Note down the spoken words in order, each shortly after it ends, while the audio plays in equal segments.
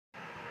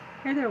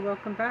Hey there,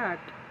 welcome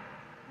back.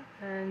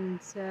 And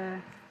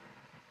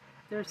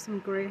there's some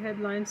great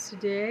headlines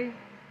today.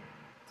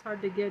 It's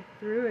hard to get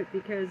through it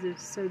because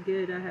it's so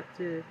good. I have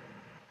to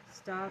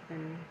stop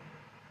and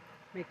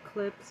make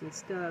clips and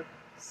stuff.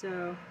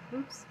 So,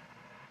 oops.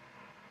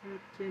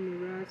 Jamie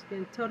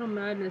Raskin. Total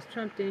madness.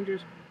 Trump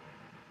dangerous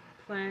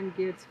plan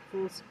gets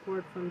full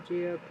support from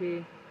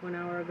GOP 1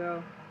 hour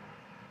ago.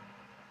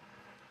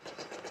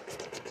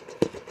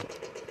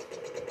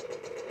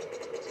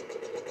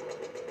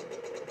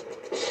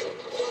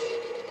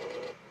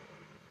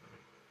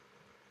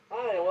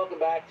 Welcome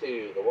back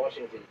to the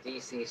Washington,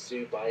 D.C.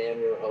 Soup. I am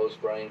your host,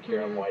 Brian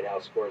Karen, White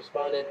House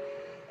correspondent.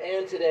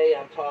 And today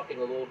I'm talking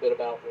a little bit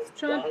about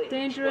Trump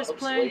dangerous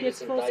Trump's plan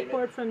gets full indictment.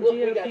 support from Look,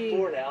 GOP. we got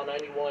 4 now,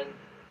 91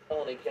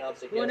 felony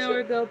counts against him. 1 hour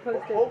ago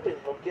posted. We're hoping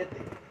he'll get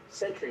the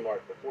century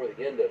mark before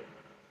the end of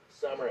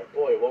summer, and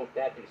boy, won't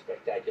that be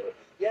spectacular.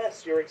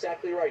 Yes, you're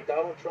exactly right.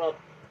 Donald Trump,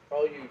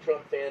 all you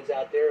Trump fans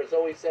out there, has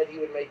always said he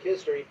would make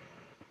history.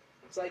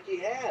 It's like he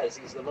has.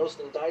 He's the most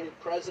indicted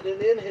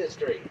president in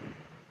history.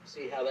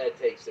 See how that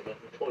takes him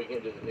going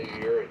into the new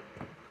year and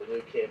the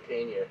new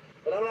campaign year.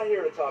 But I'm not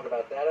here to talk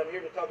about that. I'm here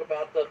to talk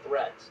about the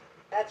threats.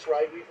 That's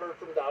right. We've heard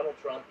from Donald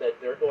Trump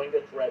that they're going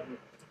to threaten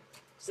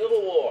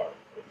civil war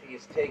if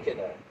he's taken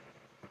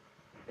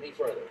any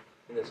further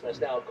in this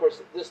mess. Now, of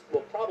course, this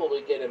will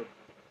probably get him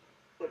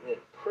put in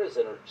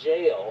prison or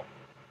jail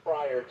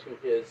prior to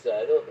his,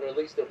 or at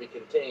least he'll be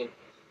contained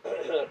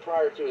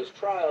prior to his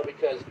trial,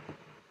 because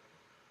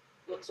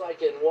looks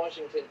like in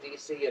Washington,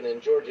 D.C. and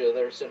in Georgia,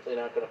 they're simply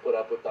not going to put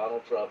up with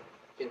Donald Trump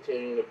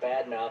continuing to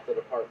badmouth the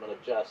Department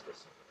of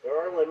Justice. There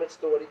are limits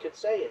to what he could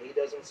say, and he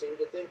doesn't seem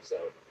to think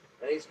so.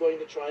 And he's going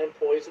to try and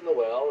poison the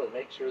well and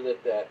make sure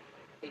that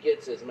he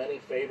gets as many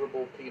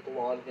favorable people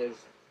on his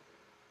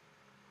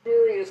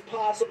jury as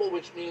possible,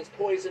 which means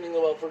poisoning the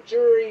well for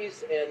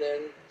juries and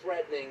then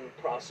threatening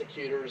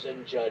prosecutors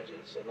and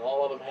judges. And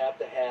all of them have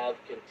to have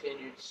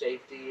continued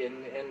safety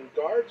and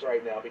guards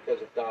right now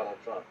because of Donald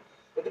Trump.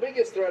 But the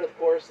biggest threat, of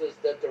course, is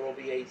that there will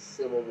be a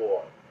civil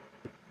war.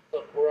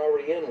 Look, we're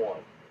already in one.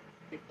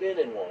 We've been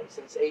in one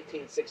since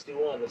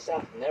 1861. The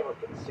South never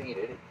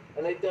conceded,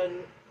 and they've done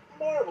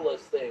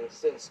marvelous things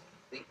since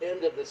the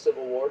end of the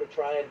Civil War to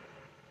try and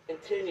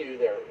continue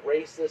their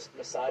racist,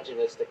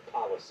 misogynistic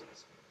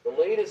policies. The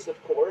latest,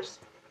 of course,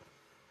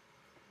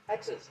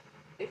 Texas.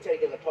 They've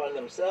taken upon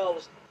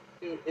themselves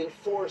to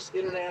enforce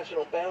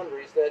international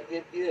boundaries that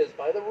it is,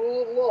 by the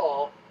rule of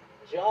law,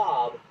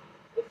 job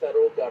the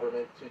federal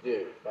government to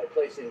do, by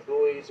placing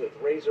buoys with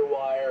razor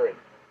wire and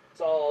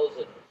saws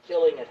and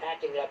killing and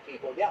hacking up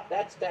people. Yeah,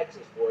 that's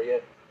Texas for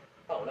you.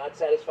 Oh, not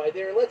satisfied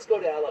there? Let's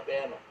go to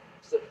Alabama.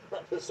 So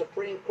the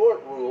Supreme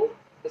Court ruled,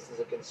 this is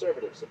a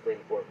conservative Supreme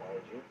Court, mind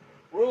you,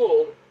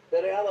 ruled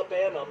that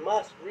Alabama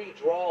must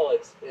redraw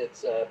its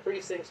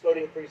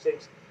voting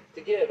precincts, to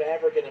give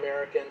African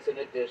Americans an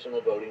additional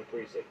voting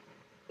precinct.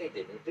 They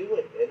didn't do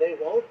it, and they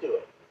won't do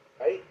it,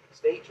 right?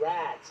 States'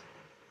 rights.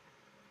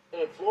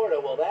 And in Florida,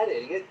 well, that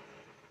idiot,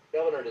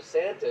 Governor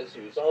DeSantis,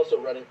 who's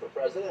also running for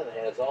president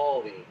and has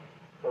all the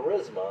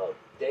charisma of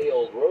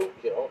day-old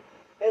roadkill,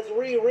 has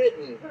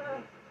rewritten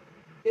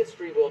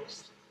history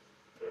books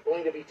that are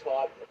going to be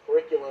taught in the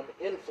curriculum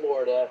in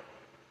Florida,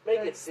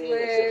 make it seem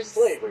as if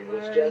slavery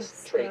was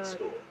just trade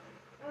school.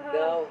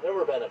 No, there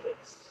were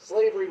benefits.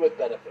 Slavery with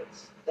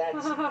benefits.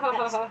 That's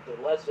the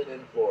lesson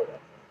in Florida.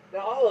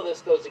 Now, all of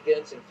this goes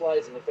against and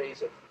flies in the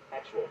face of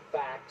actual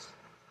facts,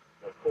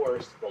 and of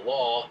course, the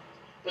law.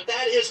 But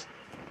that is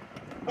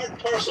part and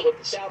parcel of what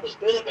the South has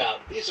been about.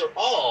 These are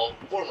all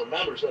former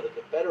members of the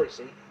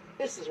Confederacy.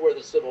 This is where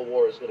the Civil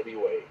War is going to be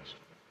waged.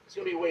 It's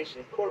going to be waged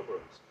in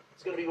courtrooms.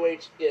 It's going to be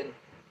waged in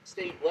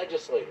state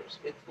legislatures.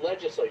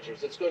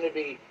 It's going to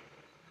be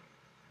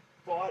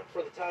fought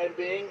for the time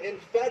being in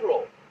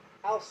federal,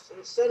 House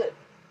and Senate,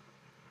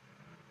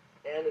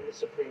 and in the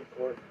Supreme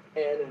Court,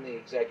 and in the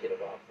executive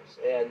office.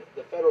 And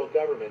the federal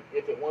government,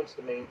 if it wants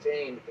to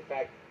maintain the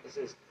fact that this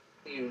is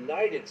the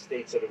United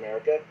States of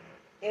America,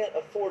 can't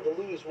afford to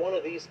lose one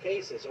of these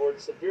cases, or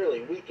it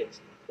severely weakens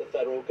the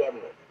federal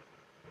government.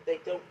 They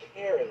don't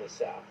care in the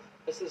South.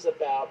 This is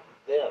about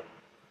them.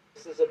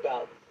 This is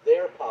about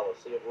their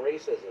policy of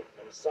racism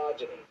and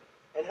misogyny,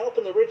 and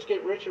helping the rich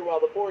get richer while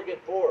the poor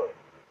get poorer.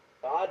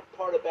 The odd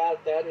part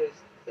about that is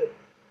that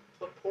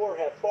the poor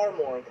have far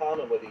more in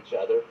common with each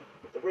other.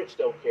 But the rich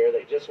don't care.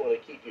 They just want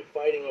to keep you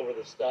fighting over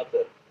the stuff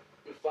that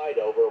you fight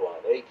over while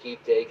they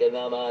keep taking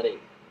the money.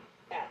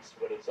 That's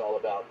what it's all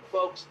about. And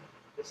folks,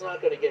 it's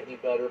not going to get any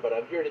better, but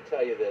I'm here to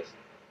tell you this.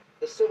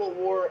 The Civil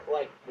War,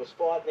 like was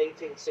fought in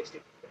 1860,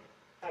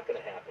 not going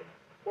to happen.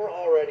 We're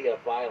already a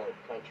violent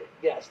country.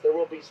 Yes, there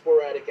will be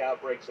sporadic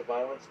outbreaks of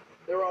violence.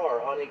 There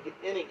are on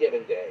any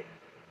given day.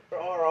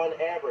 There are on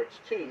average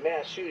 2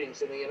 mass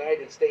shootings in the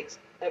United States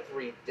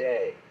every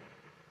day.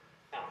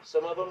 Now,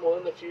 some of them will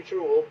in the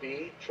future will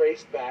be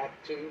traced back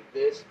to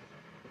this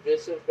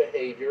divisive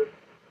behavior,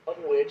 of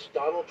which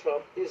Donald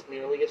Trump is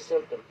merely a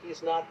symptom.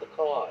 He's not the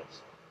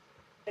cause.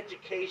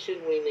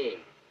 Education we need,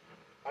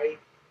 right?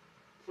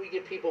 If we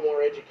get people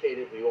more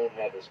educated, we won't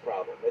have this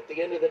problem. At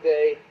the end of the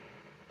day,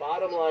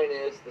 Bottom line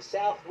is, the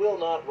South will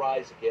not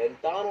rise again.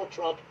 Donald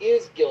Trump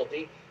is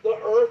guilty. The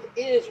earth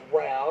is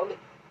round.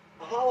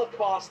 The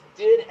Holocaust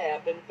did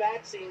happen.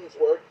 Vaccines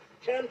work.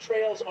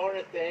 Chemtrails aren't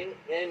a thing.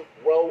 And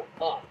grow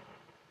up.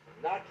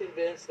 I'm not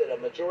convinced that a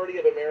majority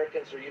of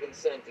Americans are even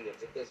sentient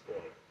at this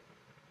point.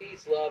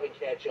 Peace, love, and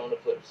catch you on the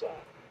flip side.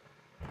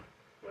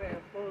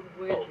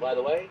 Oh, by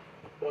the way,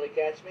 want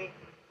to catch me?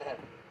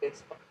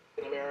 It's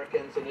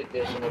Americans in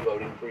addition to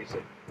voting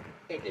precinct.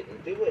 They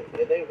didn't do it,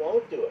 and they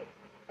won't do it.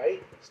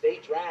 Right?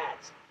 States'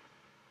 rights.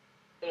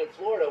 And in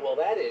Florida, well,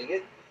 that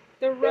idiot,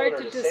 the right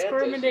Governor to DeSantis,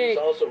 discriminate, who's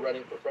also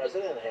running for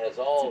president and has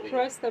all the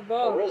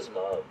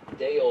charisma of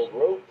day-old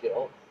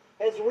roadkill,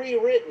 has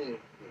rewritten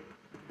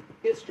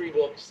history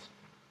books.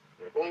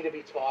 They're going to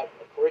be taught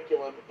a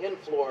curriculum in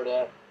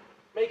Florida,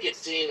 make it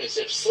seem as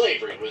if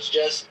slavery was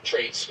just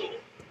trade school.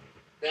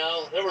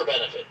 No, there were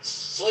benefits.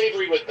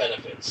 Slavery with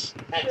benefits.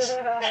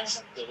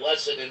 That's the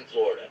lesson in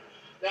Florida.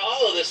 Now,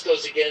 all of this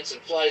goes against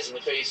and flies in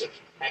the face of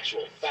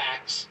actual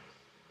facts,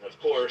 and of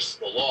course,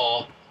 the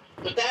law.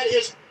 But that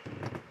is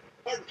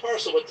part and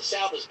parcel what the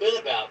South has been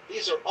about.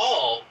 These are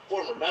all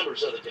former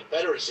members of the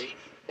Confederacy.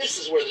 This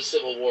is where the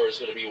Civil War is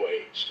going to be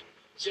waged.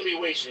 It's going to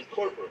be waged in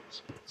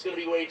courtrooms. It's going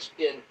to be waged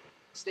in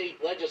state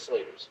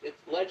legislatures.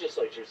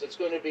 It's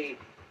going to be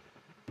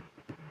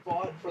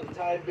fought for the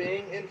time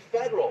being in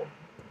federal,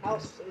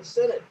 House and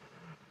Senate,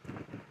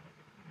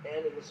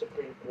 and in the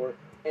Supreme Court,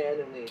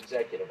 and in the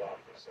executive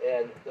office.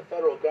 And the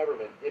federal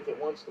government, if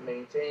it wants to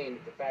maintain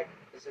the fact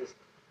that this is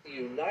the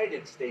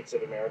United States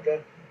of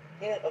America,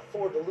 can't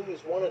afford to lose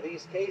one of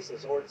these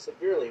cases, or it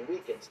severely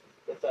weakens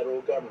the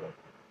federal government.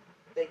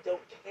 They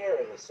don't care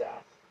in the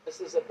South.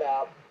 This is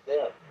about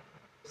them.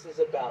 This is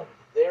about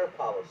their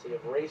policy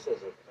of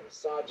racism and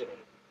misogyny,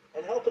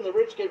 and helping the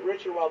rich get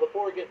richer while the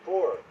poor get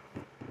poorer.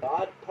 The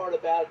odd part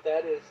about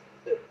that is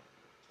that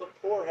the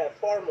poor have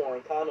far more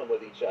in common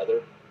with each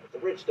other. But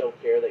the rich don't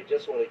care. They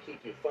just want to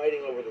keep you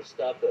fighting over the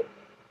stuff that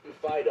you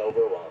fight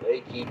over while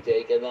they keep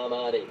taking the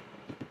money.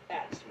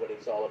 That's what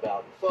it's all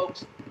about. And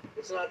folks,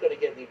 it's not going to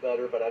get any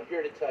better, but I'm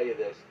here to tell you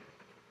this.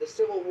 The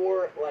Civil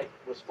War, like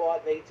was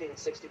fought in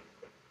 1860,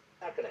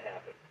 not going to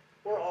happen.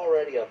 We're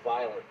already a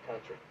violent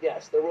country.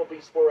 Yes, there will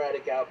be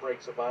sporadic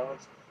outbreaks of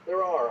violence.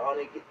 There are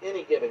on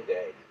any given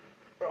day.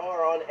 There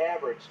are, on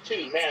average,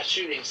 2 mass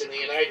shootings in the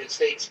United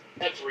States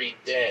every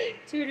day.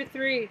 2 to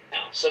 3.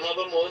 Now, some of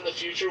them in the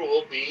future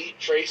will be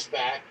traced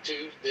back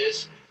to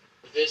this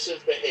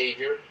divisive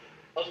behavior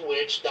of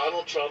which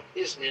Donald Trump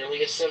is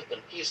merely a symptom.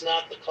 He's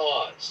not the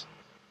cause.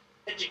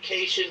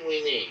 Education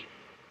we need.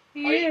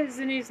 He is,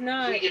 and he's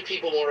not. If we get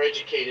people more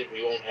educated,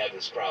 we won't have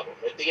this problem.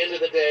 At the end of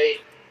the day,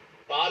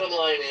 bottom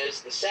line is,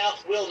 the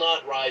South will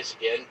not rise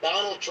again.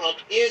 Donald Trump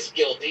is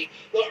guilty.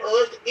 The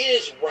earth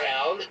is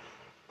round.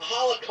 The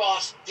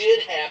Holocaust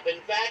did happen.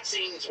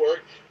 Vaccines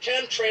work.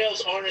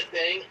 Chemtrails aren't a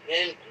thing.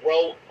 And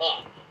grow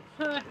up.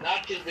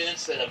 Not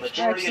convinced that a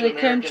majority of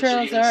Americans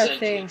are even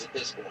sentient at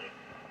this point.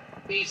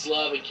 Peace,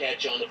 love, and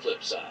catch you on the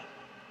flip side.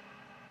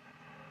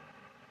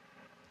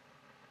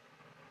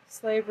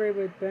 Slavery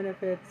with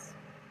benefits.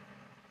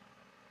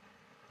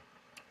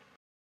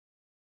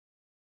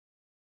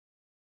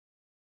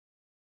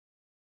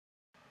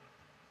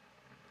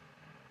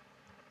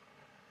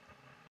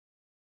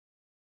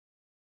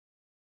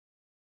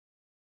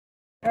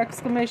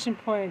 Exclamation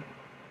point.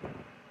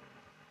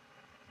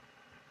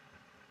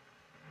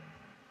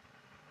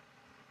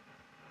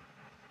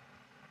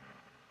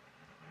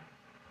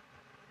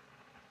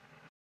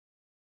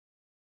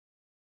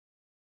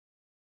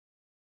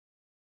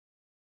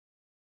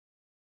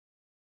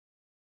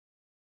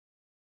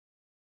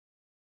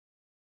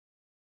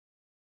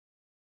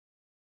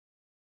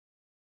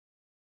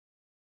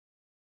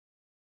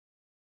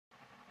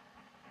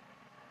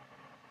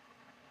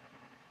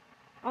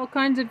 All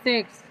kinds of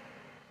things.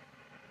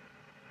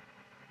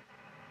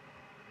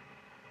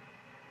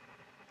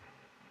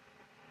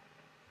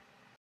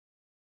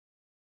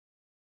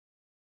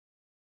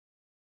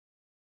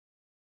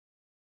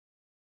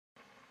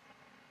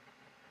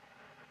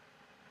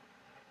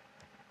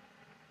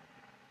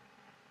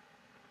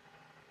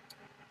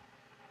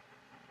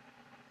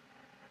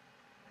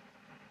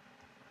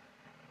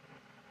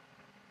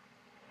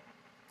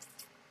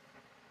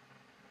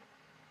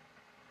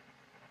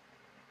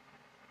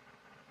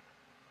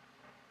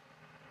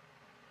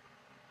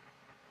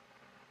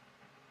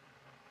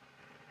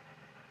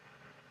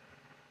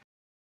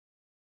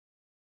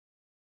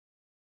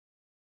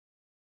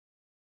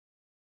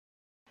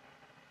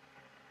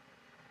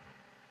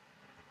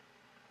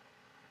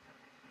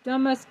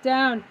 Dumb us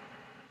down.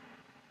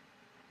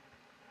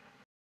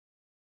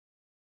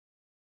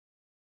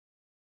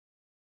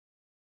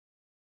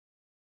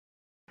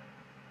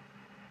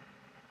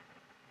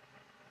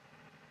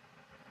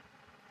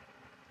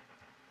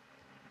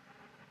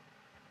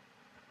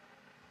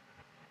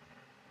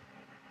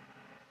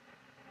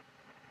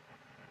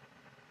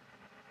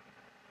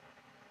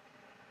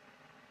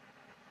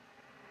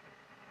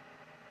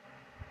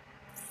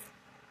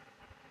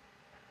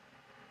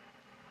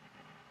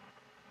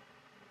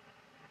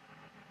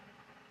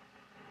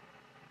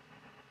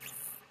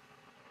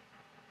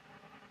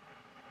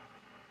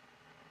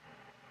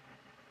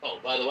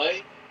 by the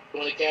way, you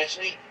want to catch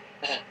me?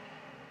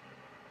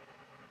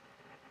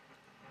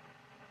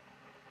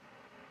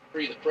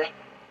 Free the Prep.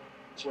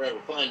 It's wherever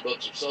fine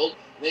books are sold.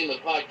 The name of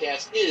the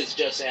podcast is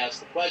Just Ask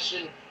the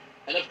Question.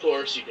 And of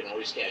course, you can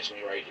always catch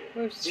me right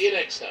here. See you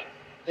next time.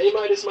 Hey,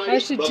 Midas. I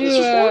should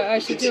do a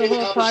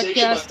whole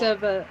podcast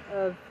of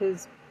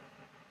his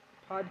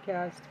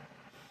podcast.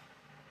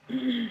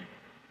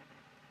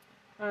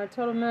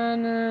 Total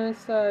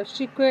Madness.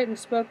 She quit and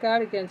spoke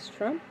out against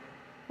Trump.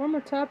 Former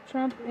top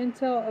Trump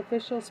intel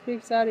official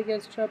speaks out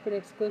against Trump in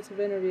exclusive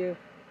interview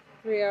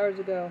 3 hours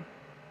ago.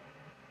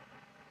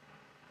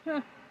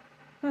 Huh.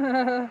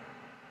 I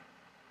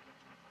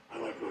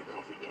like my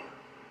coffee dark.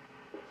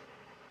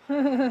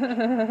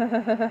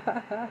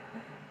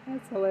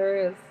 That's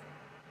hilarious.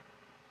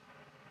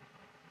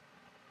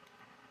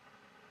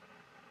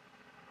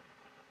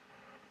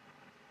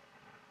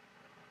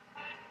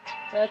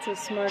 That's a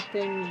smart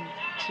thing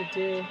to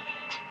do.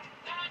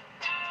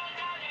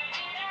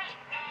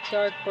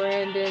 Dark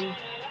Brandon.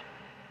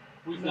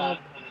 We've got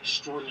an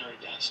extraordinary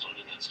guest on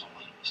Against All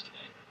Enemies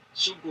today.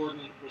 Sue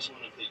Gordon was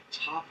one of the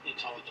top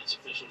intelligence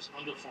officials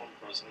under former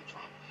President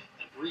Trump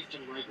and briefed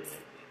him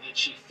regularly, and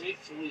she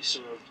faithfully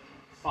served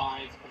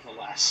 5 of the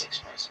last 6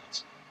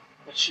 presidents.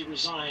 But she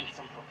resigned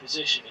from her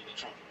position in the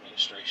Trump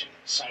administration,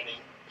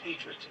 citing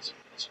patriotism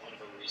as one of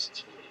her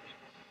reasons for leaving.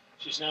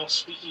 She's now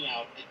speaking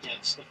out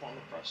against the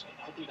former president,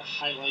 hoping to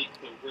highlight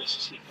the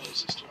risks he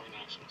poses to our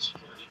national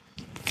security,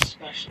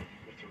 especially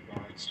with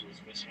regards to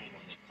his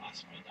mishandling of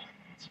classified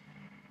documents.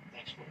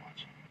 Thanks for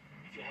watching.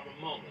 If you have a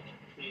moment,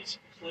 please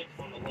click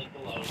on the link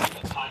below to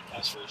the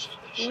podcast version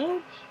of this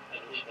show and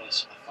leave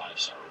us a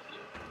 5-star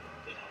review.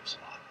 It helps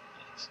a lot.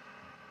 Thanks.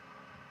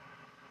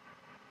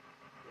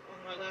 On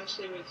my last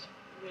day with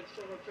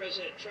former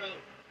President Trump,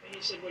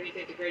 he said, "What do you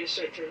think the greatest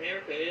threat to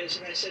America is?"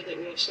 And I said that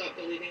we'll stop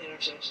believing in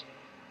ourselves.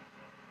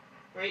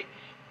 Right?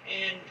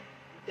 And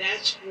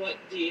that's what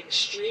the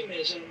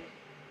extremism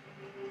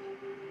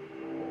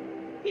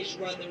is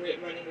running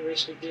the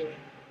risk of doing.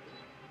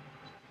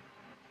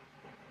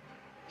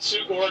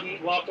 Sue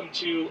Gordon, welcome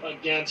to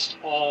Against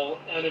All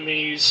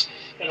Enemies.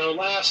 In our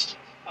last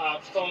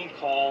phone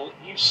call,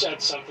 you said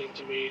something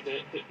to me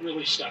that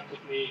really stuck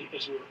with me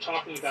as we were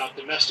talking about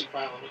domestic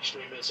violent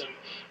extremism,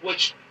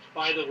 which,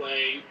 by the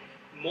way,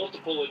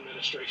 multiple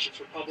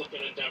administrations,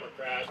 Republican and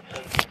Democrat,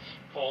 have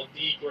called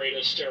the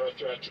greatest terror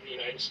threat to the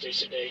United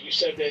States today. You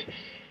said that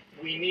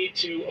we need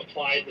to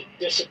apply the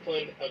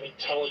discipline of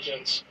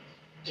intelligence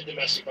to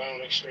domestic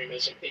violent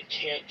extremism. It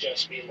can't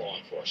just be law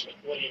enforcement.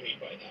 What do you mean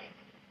by that?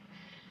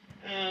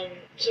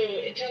 So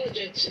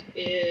intelligence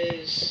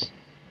is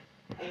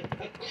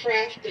a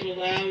craft that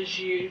allows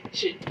you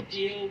to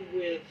deal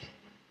with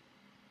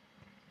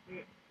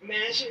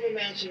massive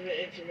amounts of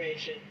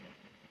information,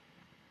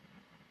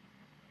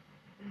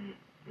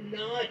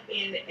 not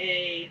in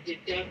a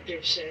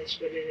deductive sense,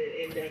 but in an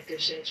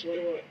inductive sense.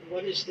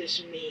 What does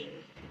this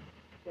mean?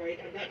 Right?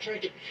 I'm not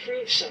trying to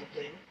prove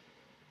something.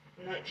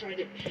 I'm not trying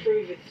to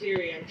prove a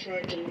theory. I'm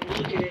trying to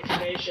look at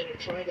information and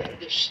trying to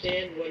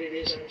understand what it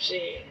is I'm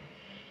seeing.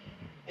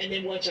 And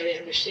then once I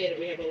understand it,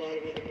 we have a lot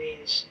of other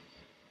means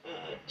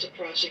to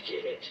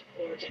prosecute it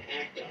or to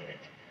act on it.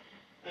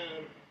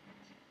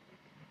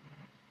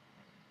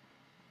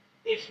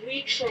 If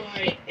we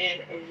try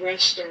and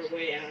arrest our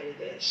way out of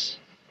this,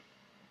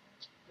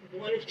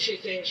 one of 2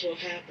 things will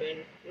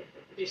happen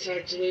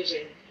besides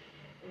losing.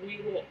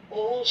 We will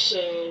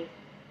also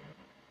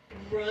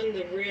run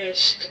the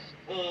risk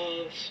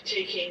of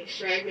taking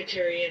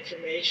fragmentary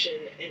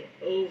information and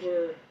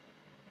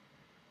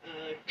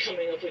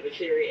coming up with a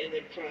theory and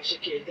then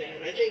prosecute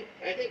that. I think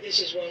this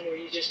is one where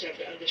you just have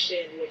to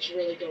understand what's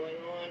really going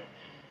on,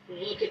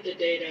 look at the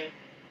data,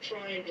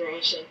 try and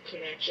draw some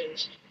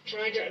connections,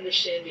 try to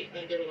understand the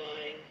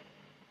underlying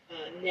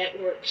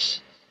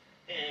networks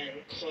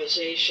and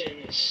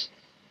causations,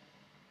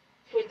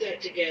 put that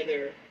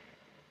together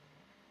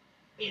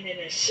in an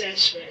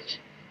assessment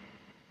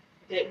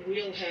that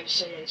will have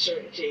some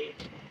uncertainty,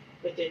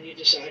 but then you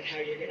decide how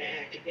you're going to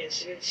act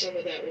against it. And some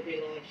of that will be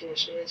law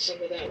enforcement, and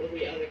some of that will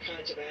be other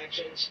kinds of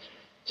actions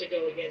to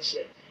go against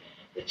it.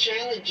 The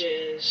challenge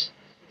is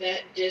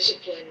that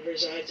discipline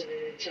resides in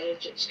an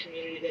intelligence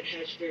community that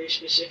has very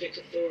specific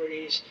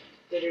authorities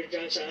that are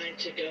designed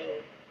to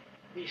go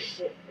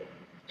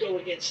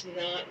against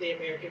not the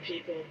American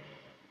people,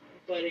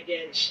 but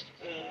against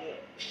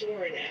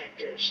foreign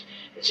actors.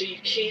 And so you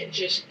can't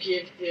just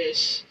give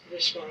this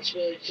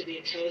responsibility to the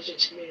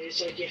intelligence community. It's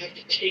like you have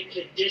to take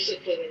the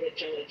discipline of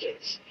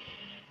intelligence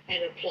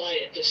and apply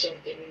it to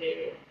something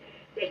new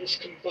that is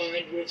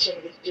combined with some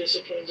of the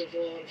disciplines of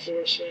law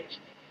enforcement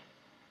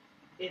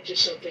into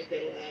something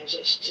that allows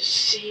us to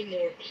see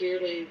more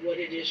clearly what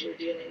it is we're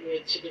dealing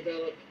with, to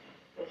develop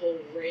a whole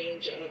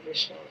range of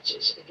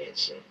responses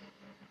against it.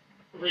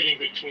 Reading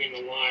between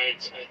the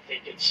lines, I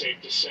think it's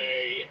safe to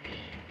say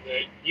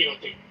that you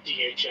don't think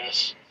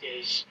DHS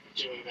is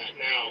doing that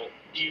now.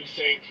 Do you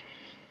think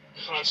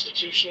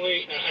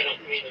constitutionally, I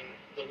don't mean in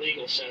the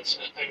legal sense,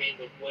 I mean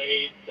the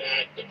way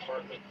that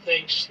department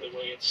thinks, the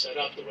way it's set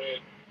up, the way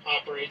it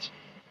operates,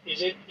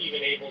 is it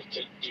even able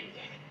to do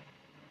that?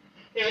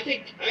 Yeah, I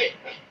think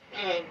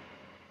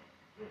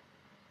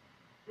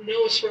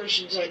no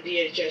aspersions on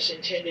DHS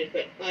intended,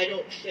 but I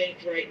don't think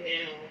right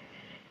now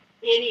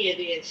any of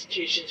the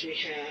institutions we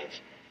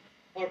have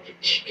are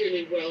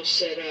particularly well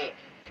set up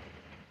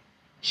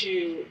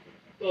to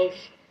both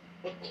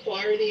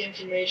acquire the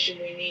information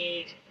we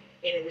need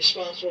in a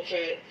responsible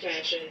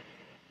fashion,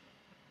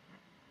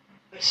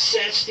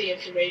 assess the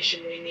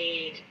information we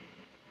need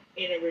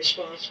in a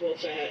responsible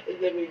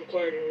that we've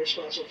acquired in a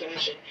responsible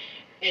fashion,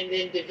 and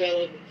then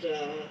develop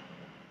the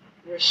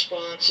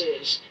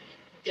responses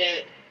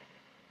that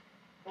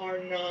were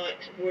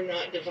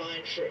not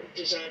designed for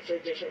a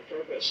different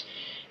purpose.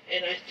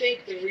 And I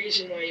think the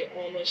reason why you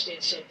almost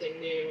need something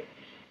new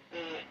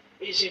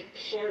is in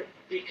part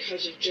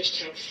because of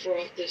just how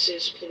fraught this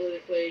is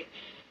politically,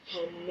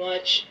 how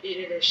much it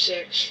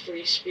intersects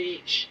free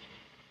speech,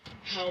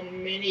 how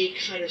many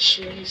kind of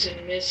swings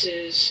and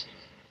misses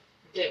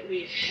that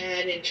we've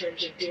had in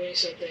terms of doing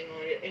something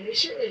on it. And we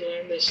certainly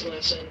learned this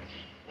lesson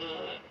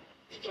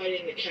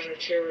fighting the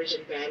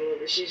counterterrorism battle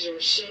overseas. There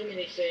were so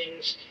many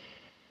things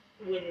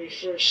when we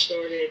first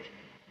started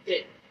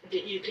that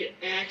you could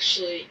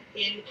actually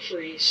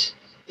increase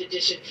the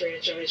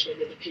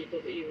disenfranchisement of the people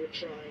that you were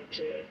trying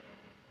to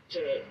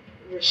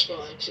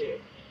respond to.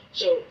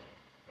 So,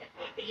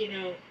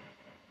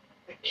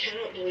 I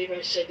cannot believe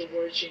I said the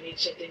words "you need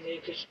something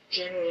new," because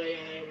generally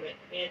I am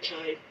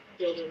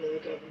anti-building of the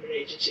government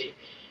agency.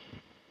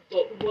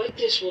 But what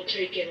this will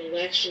take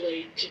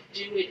intellectually to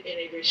do it in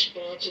a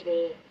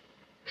responsible,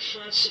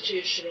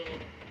 constitutional,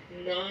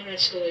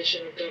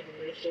 non-escalation of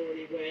government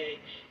authority way,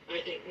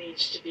 I think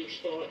needs to be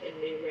thought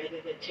anew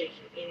rather than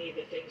taking any of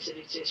the things that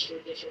exist for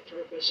a different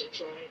purpose and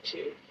trying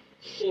to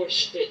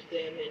force fit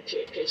them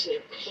into it, because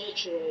their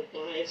cultural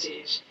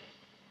biases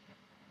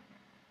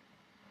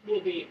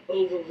will be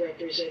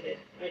overrepresented.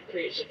 I'd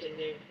create something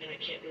new, and I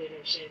can't believe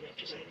I'm saying that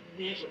because I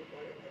never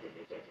want another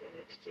new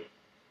government entity.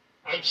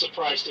 I'm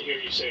surprised to hear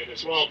you say it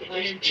as well,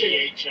 because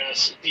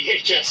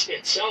DHS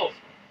itself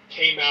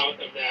came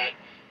out of that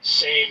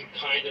same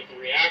kind of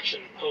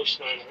reaction post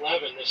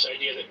 9/11, this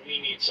idea that we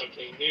need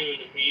something new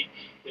to meet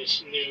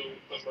this new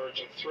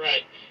emerging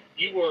threat.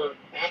 You were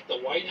at the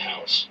White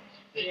House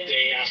the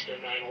day after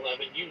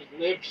 9/11. You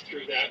lived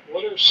through that.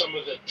 What are some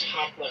of the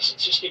top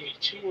lessons? Just give me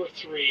 2 or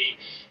 3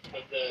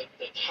 of the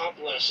top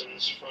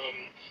lessons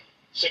from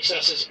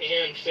successes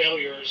and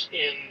failures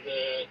in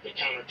the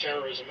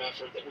counterterrorism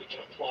effort that we can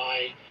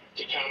apply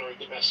to countering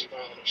domestic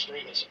violent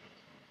extremism.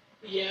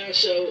 Yeah,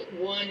 so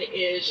one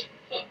is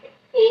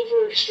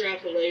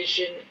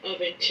over-extrapolation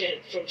of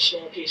intent from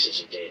small pieces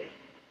of data,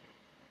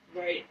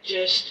 right?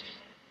 Just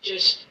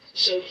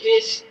so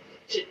this,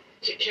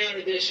 to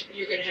counter this,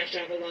 you're going to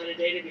have a lot of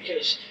data,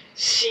 because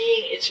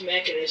seeing its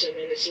mechanism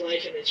and its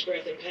life and its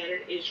breadth and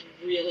pattern is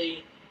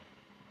really,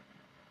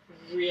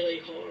 really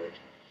hard.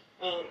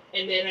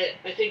 And then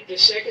I think the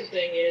second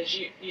thing is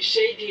you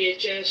say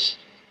DHS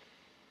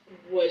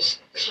was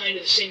kind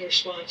of the same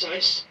response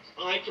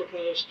I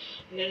proposed.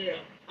 No.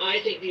 I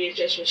think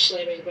DHS was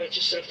slamming a bunch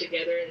of stuff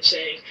together and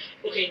saying,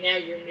 okay, now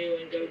you're new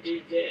and go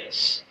do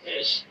this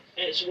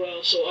as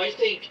well. So I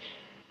think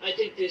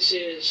this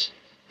is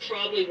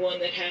probably one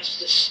that has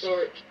to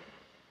start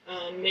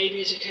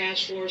maybe as a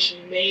task force,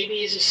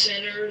 maybe as a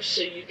center,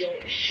 so you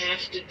don't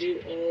have to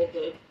do all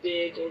the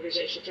big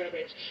organizational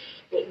trappings.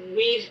 But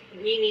we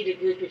need a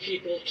group of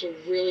people to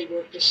really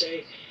work to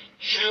say,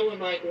 how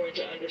am I going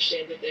to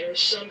understand that there are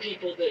some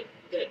people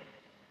that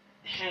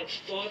have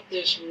fought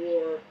this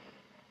war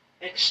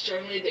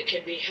externally that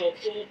can be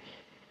helpful,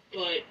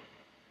 but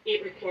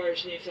it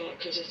requires new thought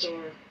because it's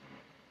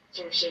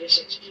our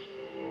citizens.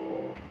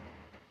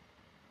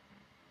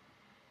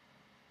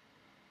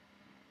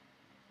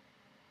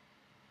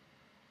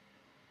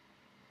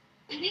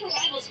 New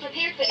arrivals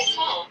prepared for this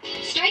fall.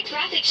 Strike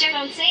graphic shirt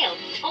on sale.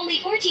 Only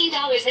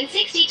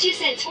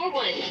 $14.62 for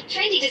one.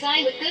 Trendy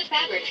design with good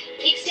fabric.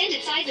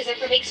 Extended sizes are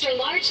from extra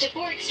large to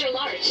 4 extra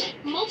large.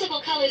 Multiple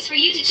colors for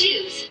you to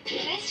choose.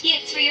 Best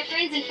gifts for your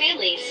friends and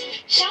families.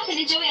 Shop and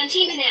enjoy on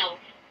Tima now.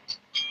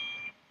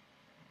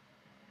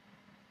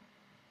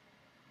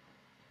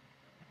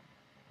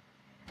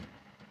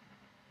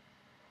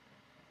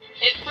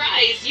 At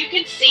Fry's, you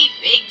can save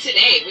big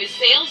today with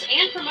sales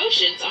and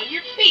promotions on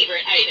your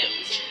favorite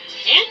items.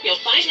 And you'll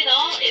find it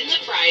all in the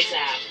Fry's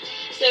app.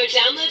 So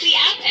download the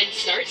app and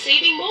start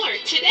saving more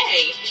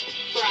today.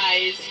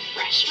 Fry's,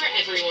 fresh for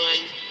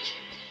everyone.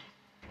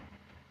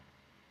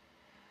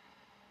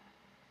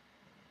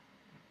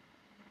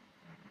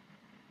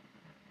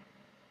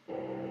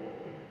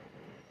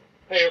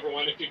 Hey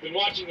everyone, if you've been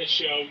watching this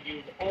show,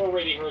 you've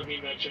already heard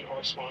me mention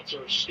our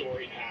sponsor,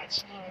 Storied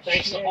Hats.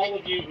 Thanks to all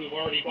of you who've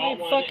already bought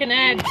one. Fucking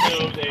and ads. you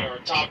know they are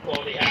top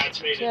quality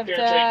hats made in fair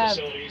trade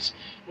facilities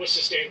with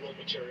sustainable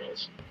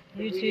materials.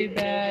 YouTube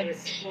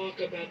ads. Talk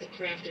about the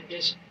craft and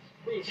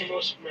Proof for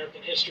most of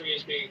American history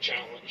is being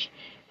challenged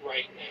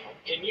right now.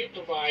 Can you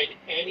provide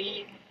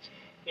any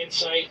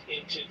insight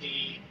into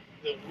the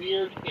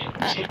weird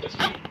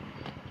antipathy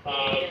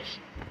of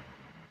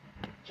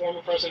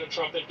former President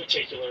Trump in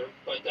particular,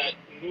 but that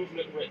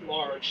movement writ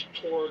large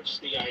towards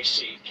the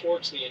IC,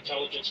 towards the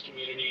intelligence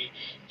community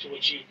to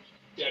which you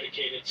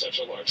dedicated such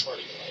a large part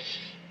of your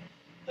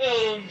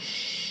life?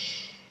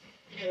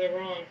 Yeah, they're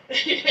wrong.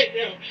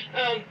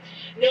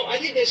 No, I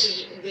think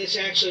this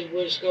actually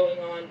was going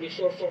on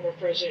before former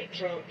President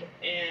Trump,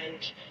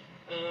 and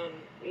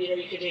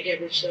you could take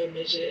Edward Snowden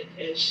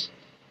as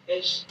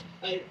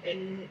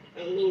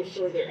a little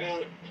further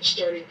out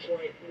starting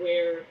point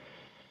where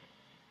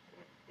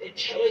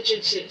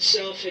intelligence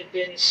itself had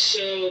been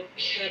so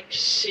kept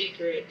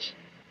secret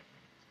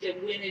that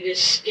when it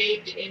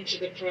escaped into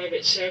the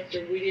private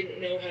sector, we didn't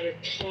know how to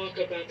talk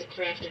about the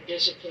craft and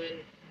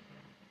discipline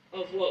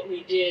of what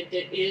we did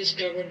that is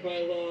governed by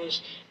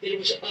laws, that it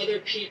was other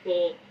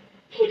people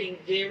putting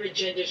their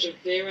agendas or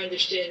their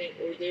understanding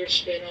or their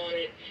spin on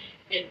it,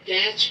 and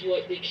that's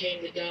what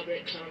became the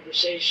dominant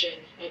conversation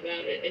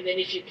about it. And then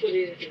if you put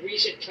it into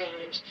recent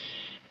times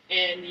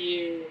and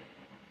you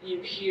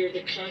hear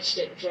the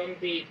constant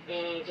drumbeat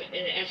of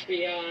an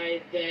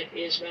FBI that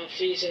is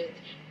malfeasant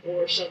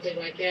or something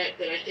like that,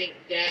 then I think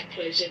that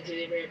plays into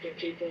the American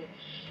people.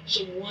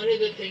 So one of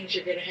the things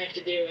you're going to have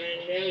to do,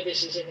 and I know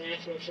this is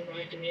anathema for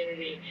my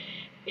community,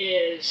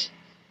 is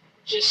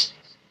just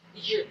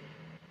you're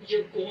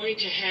going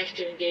to have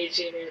to engage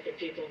the American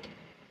people.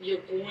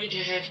 You're going to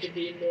have to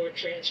be more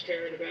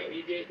transparent about what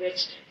you do.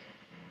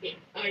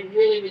 I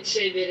really would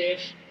say that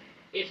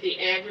if the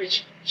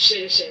average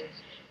citizen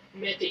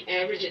met the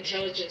average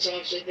intelligence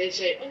officer, they'd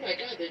say, "Oh my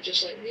God, they're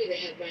just like me. They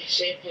have my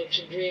same hopes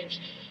and dreams."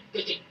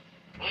 But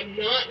I'm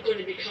not going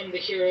to become the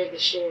hero of the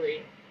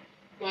story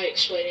by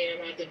explaining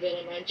I'm not the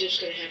villain. I'm just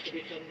going to have to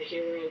become the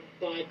hero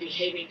by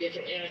behaving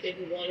differently. And I think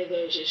one of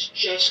those is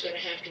just going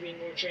to have to be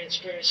more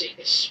transparency,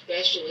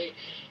 especially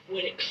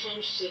when it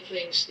comes to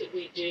things that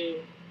we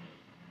do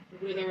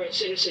with our own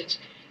citizens.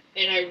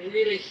 And I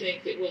really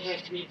think that we'll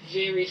have to be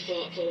very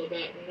thoughtful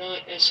about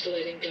not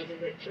escalating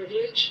government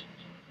privilege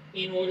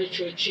in order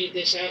to achieve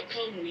this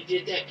outcome. We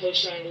did that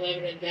post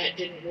 9/11, and that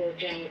didn't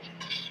work out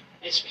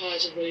as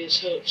positively as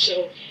hoped.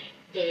 So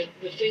the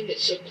thing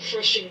that's so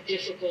crushing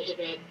difficult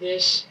about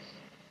this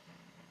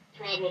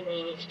problem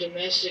of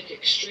domestic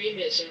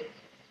extremism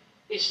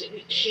is that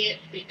we can't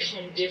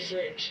become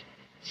different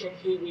from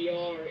who we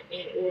are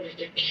in order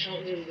to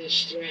counter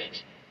this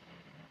threat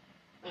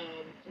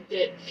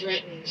that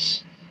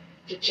threatens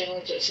to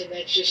challenge us. And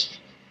that's just,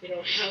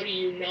 how do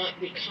you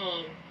not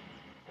become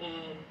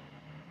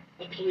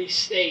a police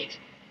state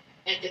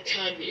at the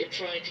time that you're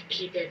trying to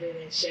keep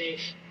everyone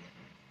safe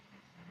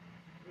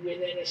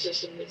within a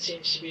system that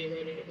seems to be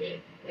eroding a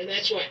bit? And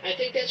that's why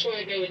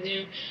I go with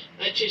new.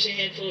 I choose a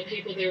handful of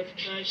people. There are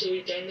times that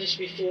we've done this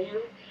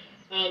before.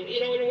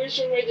 In a weird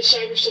sort of way, the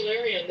cyber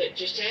solarium that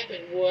just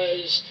happened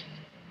was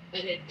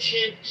an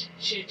attempt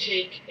to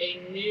take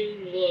a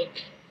new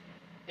look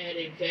at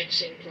a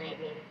vexing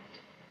problem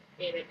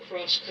in a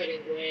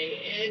cross-cutting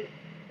way.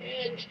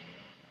 And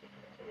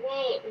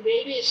while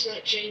maybe it's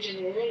not changing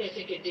the world, I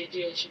think it did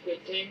yield some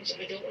good things.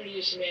 I don't want to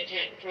use the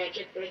Manhattan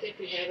Project, but I think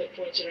we have at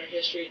points in our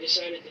history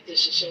decided that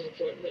this is so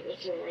important that we'll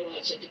throw our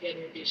lots in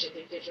together and do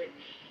something different.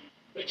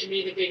 But to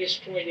me, the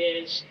biggest point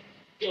is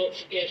don't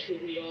forget who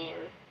we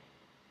are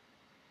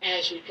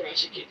as we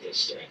prosecute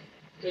this threat,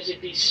 because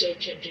it'd be so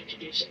tempting to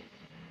do so.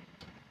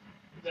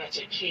 That's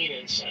a keen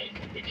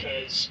insight,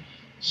 because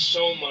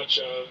so much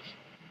of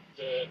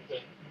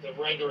the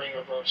rendering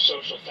of our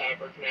social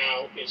fabric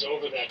now is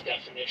over that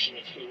definition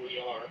of who we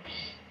are.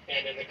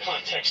 And in the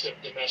context of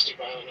domestic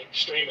violent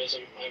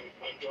extremism,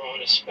 I'm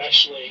drawn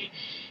especially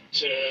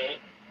to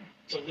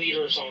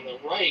leaders on the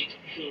right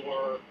who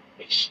are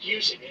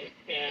excusing it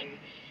and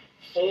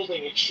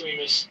folding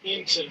extremists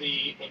into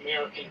the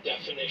American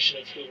definition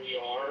of who we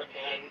are.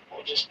 And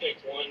I'll just pick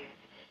one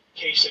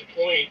case in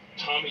point.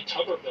 Tommy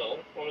Tuberville,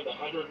 one of the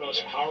 100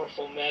 most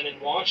powerful men in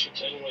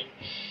Washington, when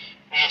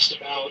asked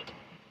about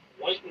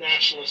white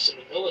nationalists in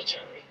the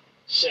military,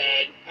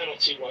 said, "I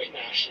don't see white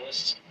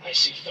nationalists, I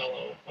see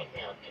fellow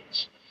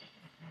Americans."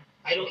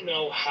 I don't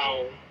know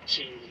how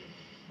to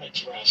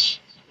address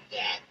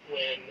that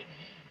when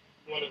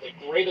one of the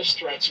greatest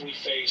threats we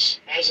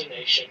face as a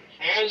nation,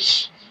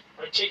 as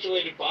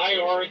articulated by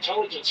our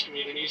intelligence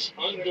communities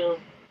under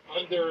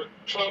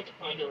Trump,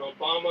 under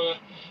Obama,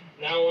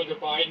 now under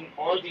Biden,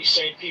 are these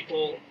same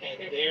people, and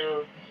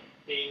they're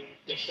being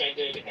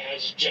defended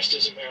as just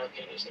as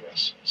American as the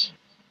rest of us.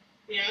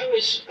 Yeah, I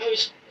was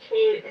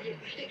quoted. I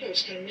think I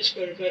was kind of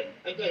misquoted,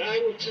 but I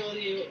will tell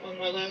you, on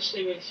my last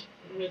day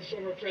with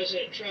former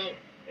President Trump,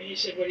 and he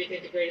said, "What do you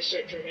think the greatest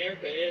threat to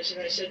America is?"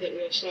 And I said that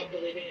we'll stop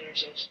believing in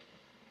ourselves,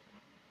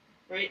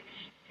 right?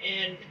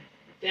 And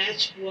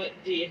that's what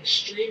the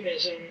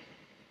extremism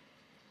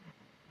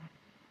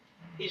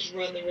is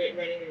running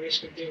the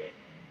risk of doing.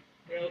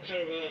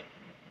 Kind of a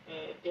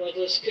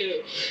bloodless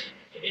coup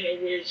in a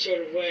weird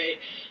sort of way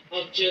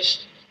of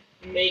just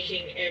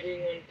making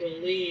everyone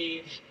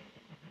believe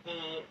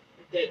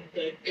that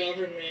the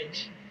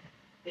government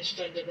is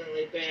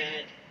fundamentally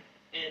bad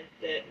and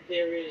that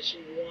there is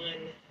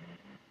one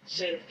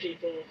set of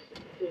people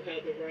who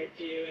have the right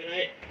view.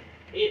 And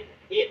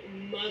It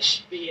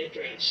must be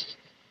addressed,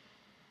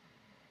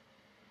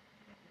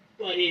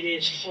 but it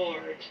is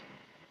hard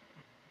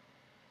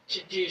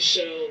to do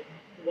so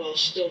while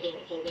still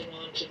holding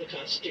on to the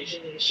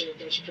Constitution that has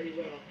served us pretty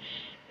well.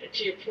 And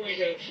to your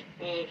point of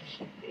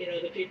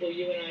the people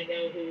you and I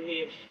know who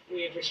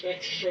we have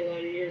respected for a lot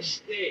of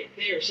years,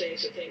 they are saying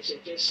some things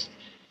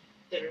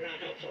that are not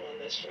helpful on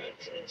this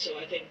front. And so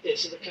I think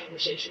this is a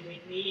conversation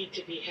we need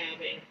to be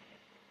having,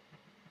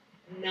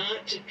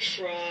 not to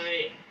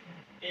try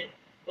and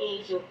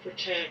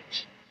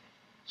overprotect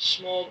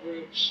small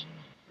groups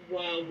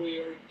while we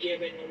are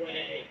giving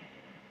away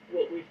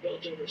what we've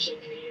built over so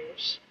many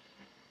years.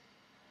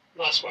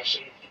 Last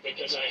question,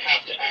 because I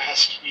have to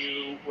ask,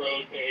 you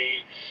wrote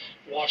a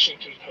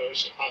Washington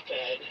Post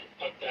op-ed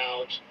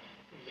about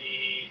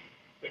the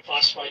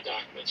classified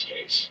documents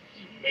case,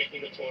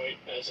 making the point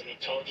as an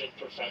intelligent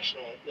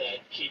professional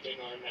that keeping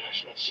our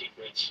national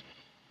secrets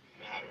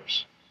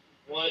matters.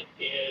 What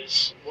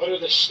are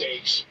the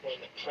stakes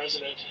when the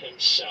president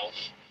himself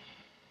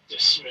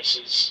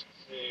dismisses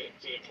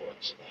the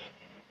importance of that?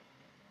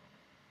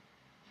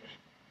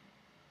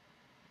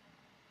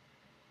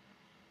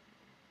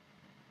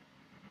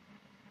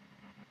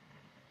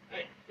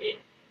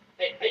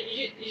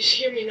 You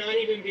hear me not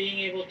even being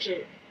able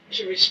to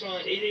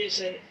respond. It is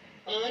an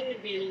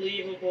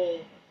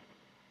unbelievable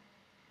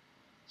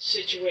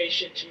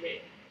situation to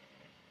me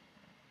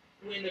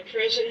when the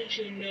president,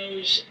 who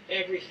knows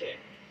everything,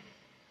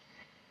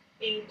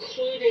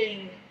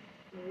 including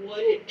what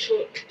it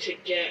took to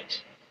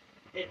get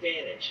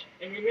advantage.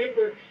 And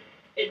remember,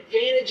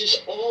 advantage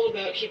is all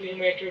about keeping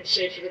America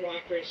safe for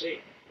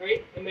democracy,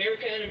 right?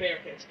 America and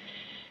Americans.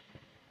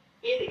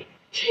 It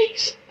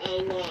takes a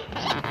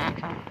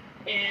lot.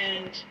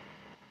 And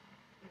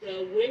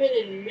the women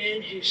and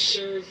men who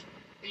serve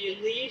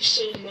believe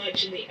so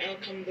much in the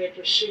outcome they're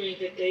pursuing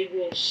that they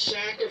will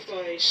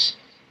sacrifice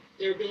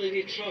their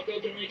ability to talk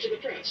openly to the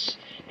press,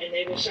 and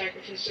they will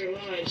sacrifice their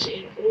lives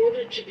in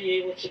order to be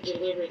able to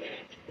deliver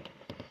that.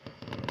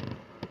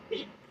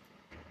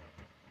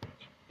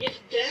 If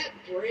that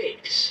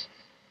breaks,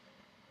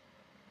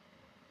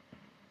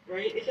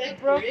 right? If that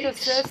Broke breaks,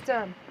 the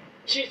system.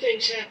 two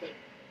things happen.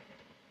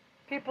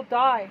 People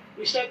die.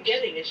 We stop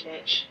getting as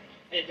much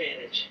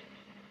advantage,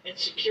 and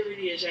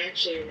security is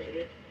actually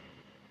eroded.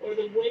 Or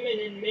the women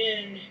and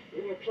men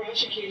who are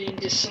prosecuting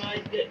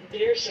decide that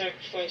their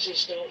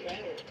sacrifices don't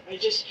matter.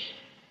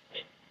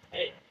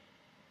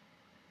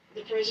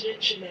 The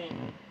president should know,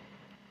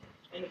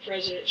 and the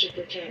president should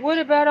protect. What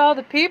about all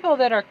the people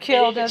that are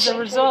killed as a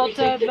result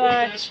of too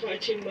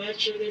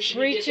much, or there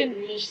should be different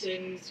rules,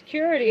 then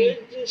security?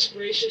 Goodness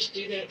gracious,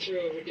 do that through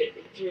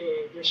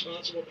a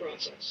responsible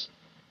process.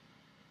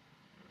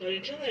 But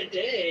until that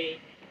day,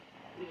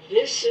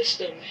 this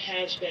system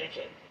has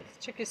benefit. This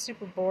chick is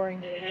super boring.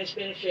 And it has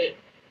benefit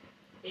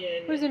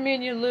in What does it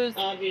mean you lose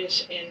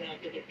obvious and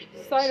non-predictable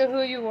ways. sight of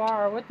who you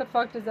are? What the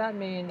fuck does that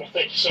mean? Well,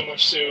 thank you so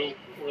much, Sue.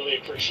 Really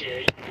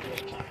appreciate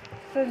your time.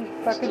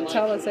 Doesn't fucking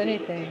tell us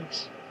anything.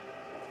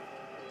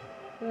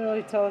 Doesn't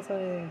really tell us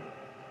anything.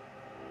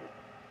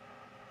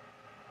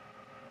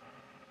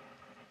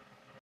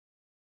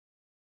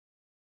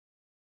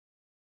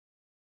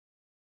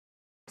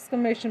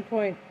 Exclamation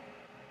point.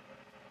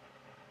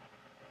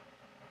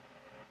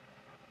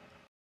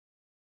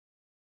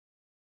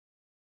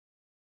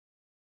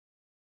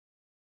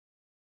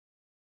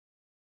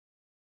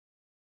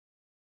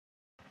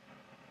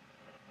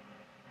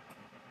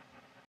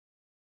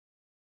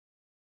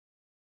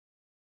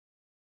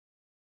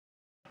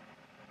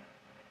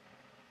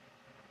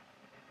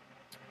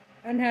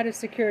 And had a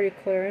security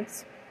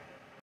clearance.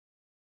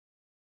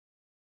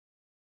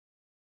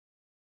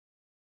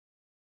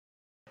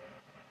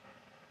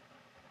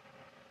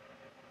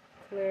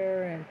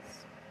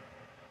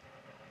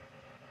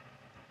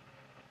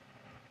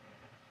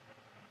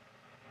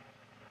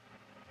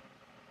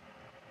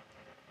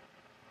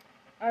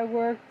 I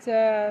worked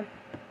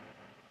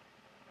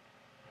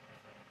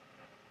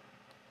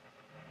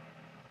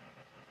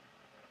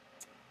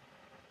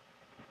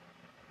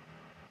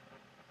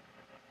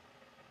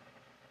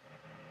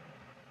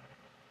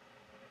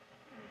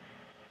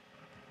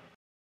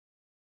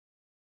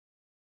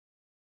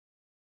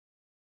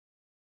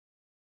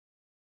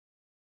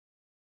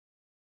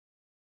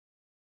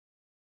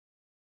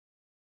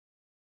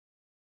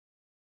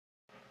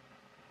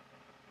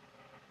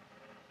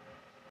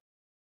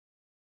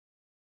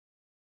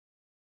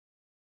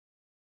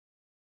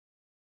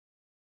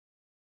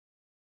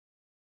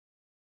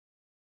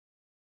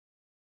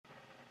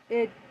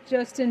it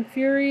just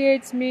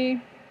infuriates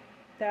me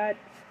that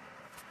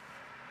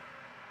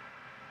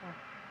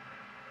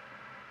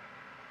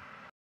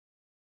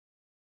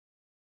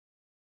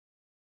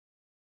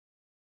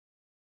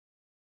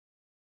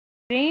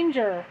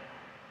danger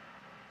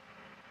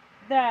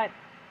that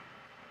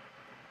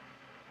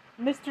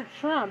Mr.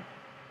 Trump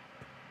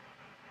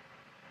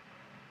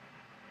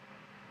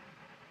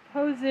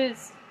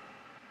poses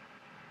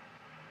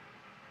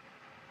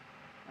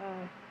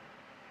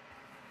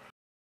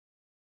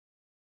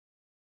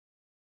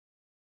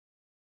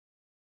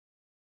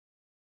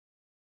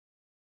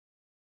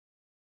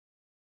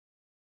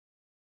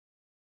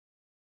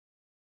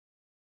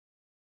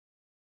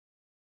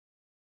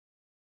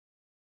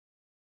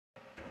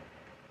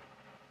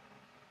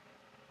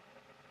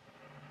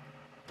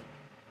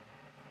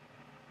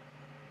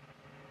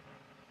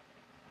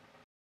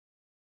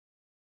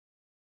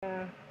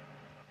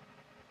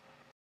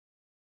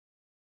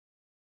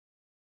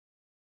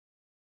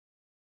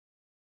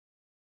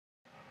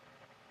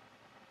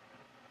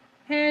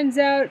hands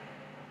out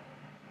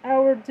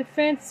our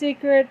defense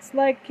secrets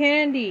like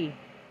candy.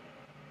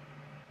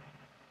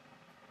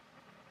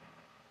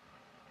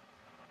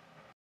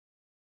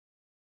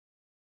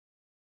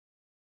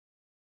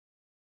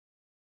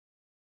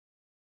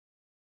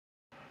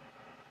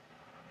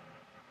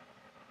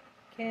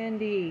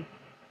 Candy.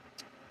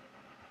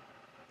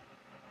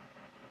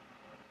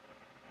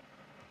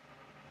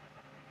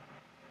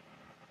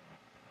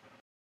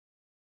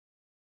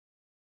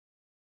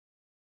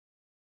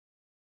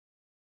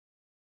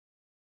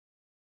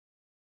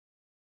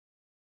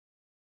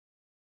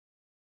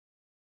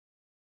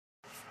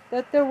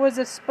 That there was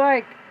a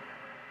spike.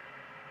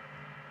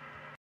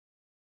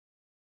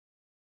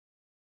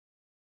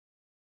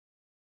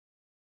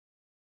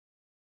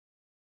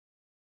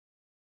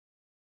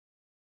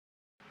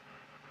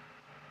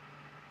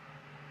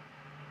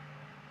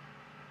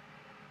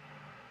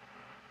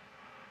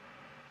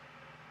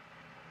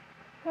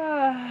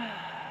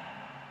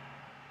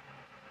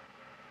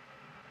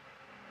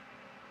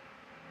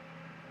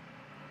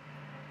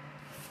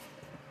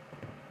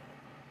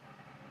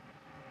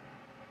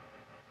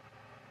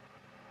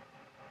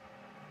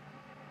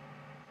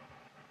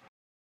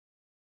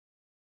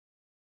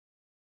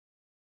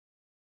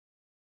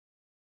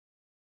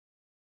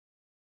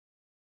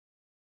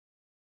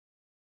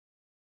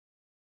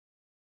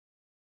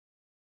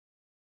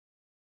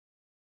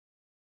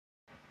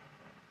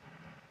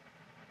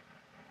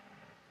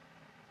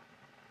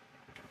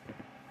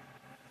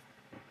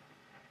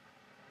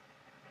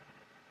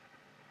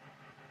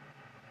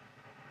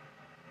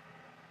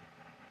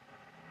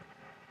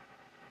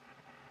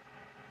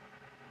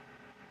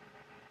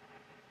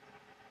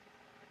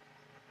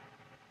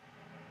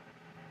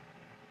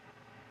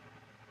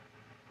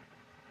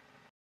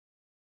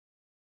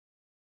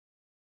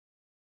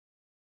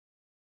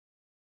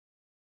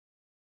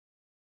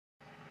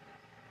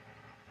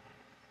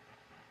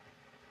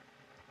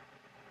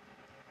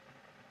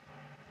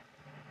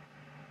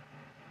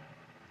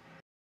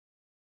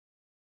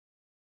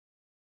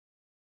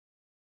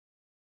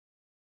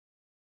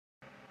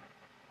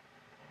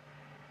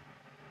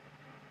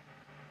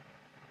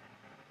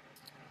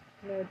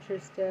 No,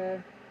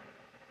 Trista.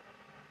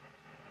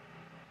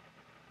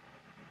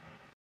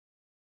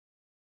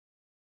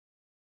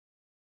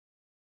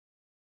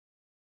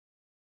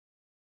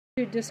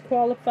 To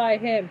disqualify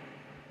him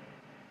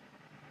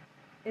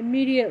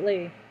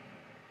immediately.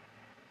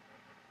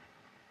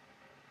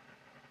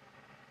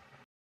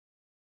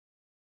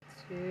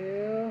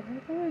 How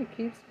come it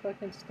keeps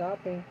fucking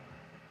stopping?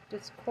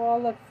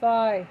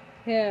 Disqualify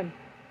him.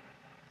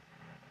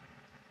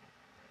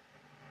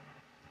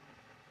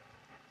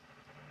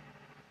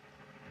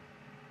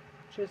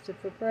 Trista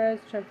for press,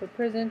 Trump for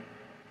prison.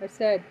 I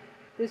said,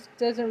 this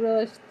doesn't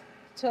really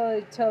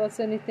tell us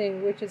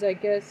anything, which is, I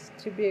guess,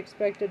 to be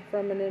expected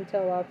from an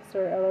intel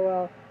officer,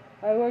 lol.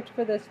 I worked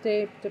for the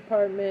State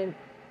Department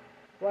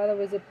while I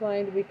was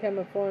applying to become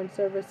a Foreign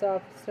Service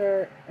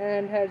officer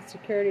and had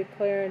security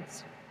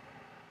clearance.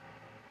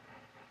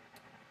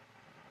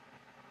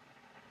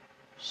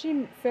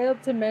 She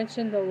failed to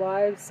mention the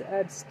lives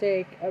at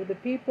stake of the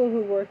people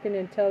who work in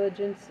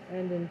intelligence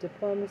and in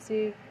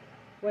diplomacy.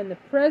 When the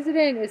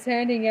president is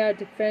handing out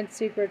defense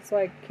secrets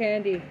like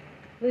candy,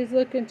 please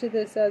look into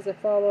this as a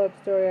follow-up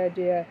story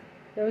idea.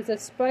 There was a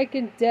spike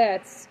in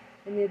deaths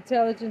in the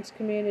intelligence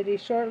community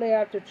shortly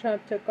after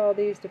Trump took all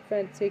these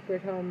defense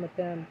secrets home with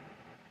him.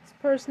 This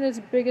person is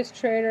the biggest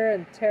traitor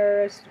and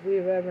terrorist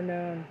we've ever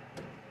known.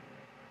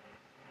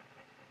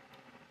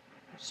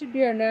 It should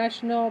be our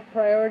national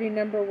priority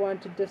number one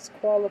to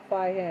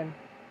disqualify him.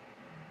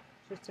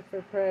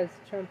 Christopher Perez,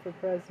 Trump for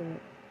president.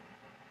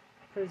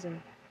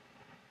 Prison.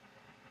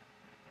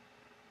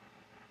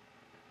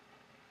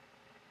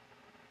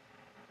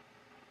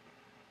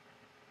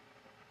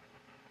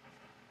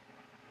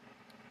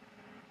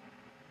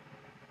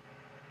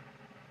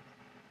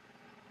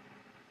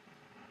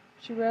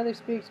 She rarely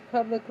speaks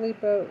publicly,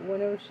 but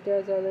whenever she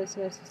does, I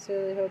listen. I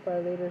sincerely hope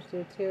our leaders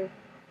do too.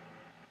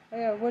 Oh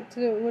yeah,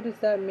 what does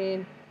that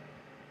mean?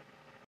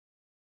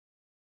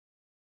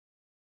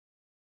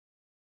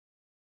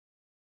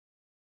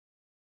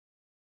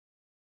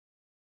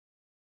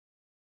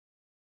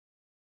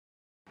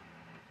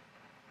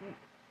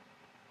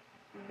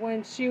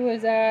 When she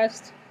was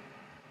asked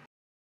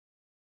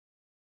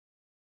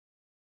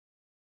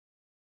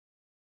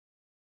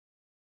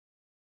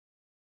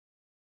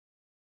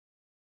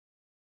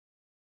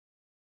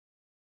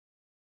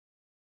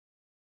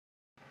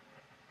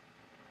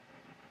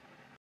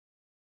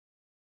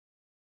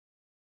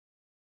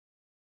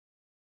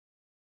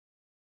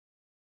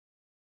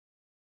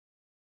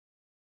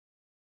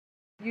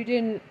you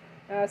didn't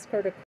ask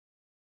her to.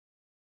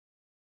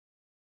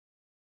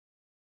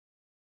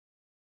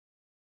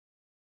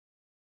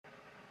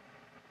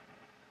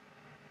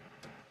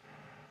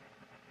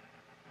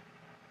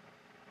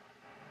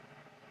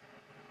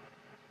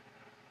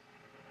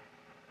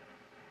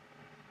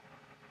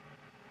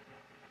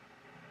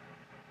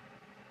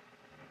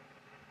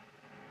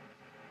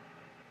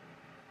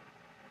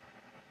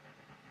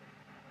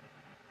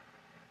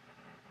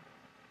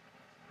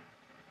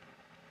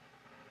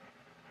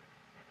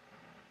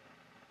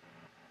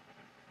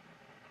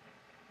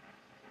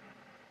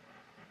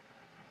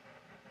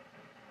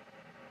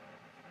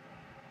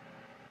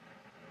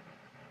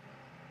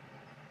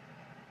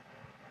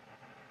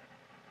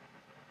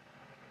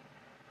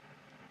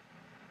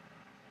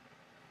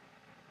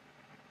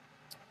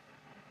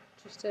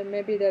 So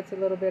maybe that's a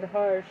little bit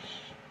harsh.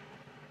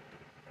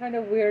 Kind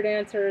of weird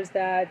answer is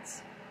that.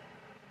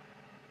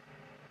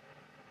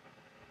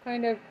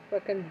 Kind of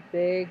fucking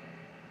vague.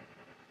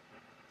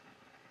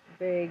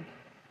 Vague.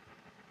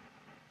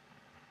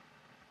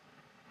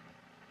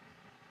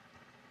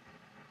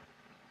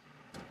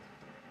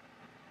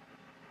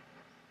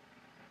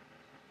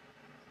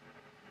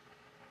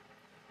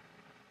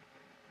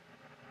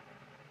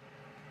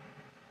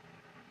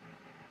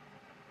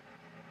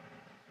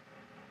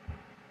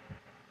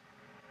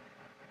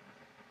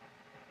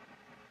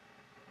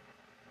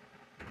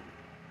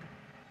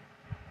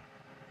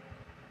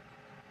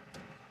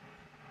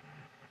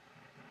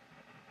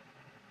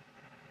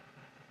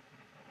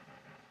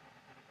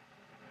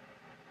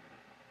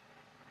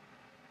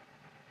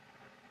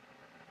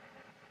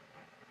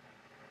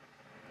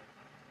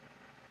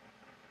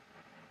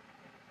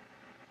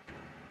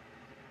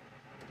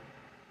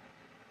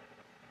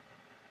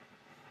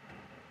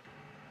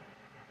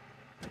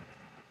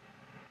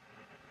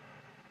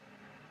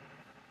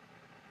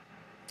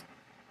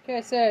 Like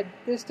I said,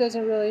 this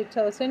doesn't really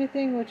tell us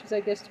anything, which is, I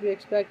guess, to be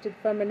expected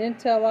from an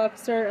intel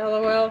officer.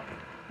 LOL.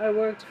 I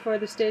worked for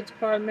the State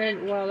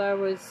Department while I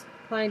was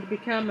planning to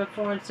become a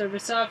Foreign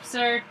Service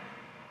officer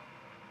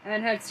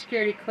and had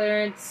security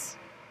clearance.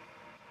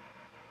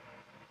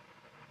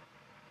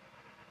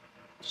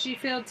 She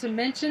failed to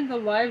mention the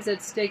lives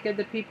at stake of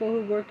the people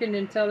who work in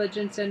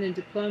intelligence and in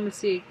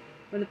diplomacy.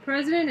 When the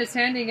president is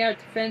handing out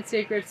defense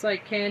secrets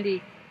like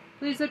candy,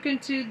 please look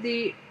into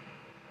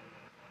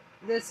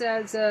this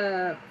as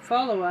a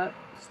follow-up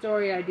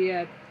story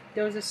idea.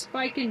 There was a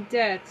spike in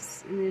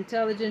deaths in the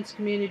intelligence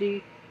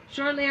community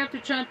shortly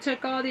after Trump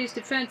took all these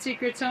defense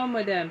secrets home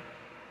with him.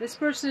 This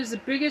person is the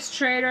biggest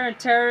traitor and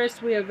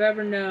terrorist we have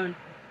ever known.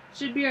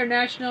 Should be our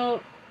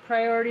national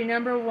priority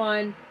number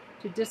one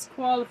to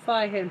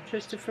disqualify him.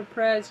 Christopher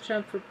Perez,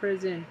 Trump for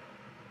prison.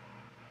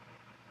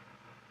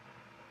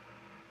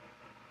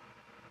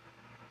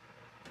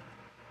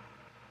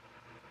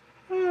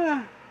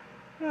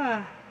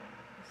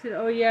 Said,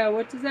 oh yeah,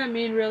 what does that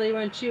mean really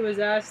when she was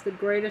asked the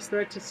greatest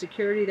threat to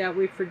security that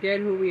we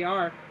forget who we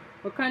are?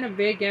 What kind of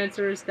vague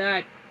answer is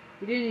that?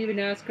 You didn't even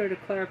ask her to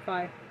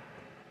clarify.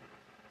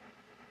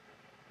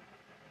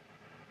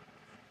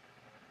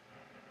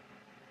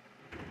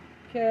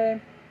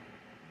 Okay.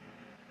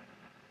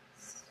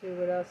 Let's see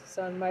what else is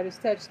on Midas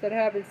Touch that I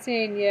haven't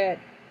seen yet.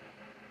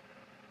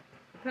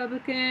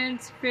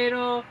 Republicans,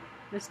 fatal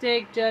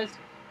mistake just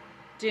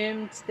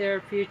dimmed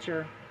their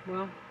future.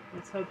 Well,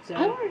 let's hope so.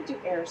 I wanted to do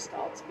air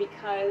sculpt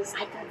because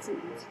I've got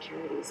some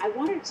insecurities. I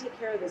wanted to take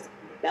care of this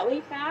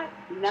belly fat.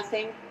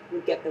 Nothing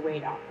would get the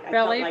weight off. I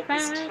felt like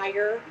this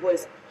tire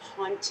was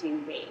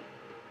haunting me.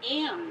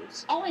 And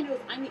all I know is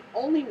I'm the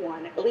only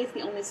one, at least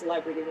the only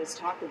celebrity that's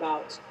talked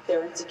about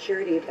their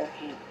insecurity of their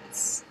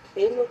hands.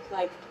 They look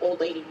like old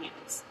lady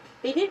hands.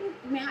 They didn't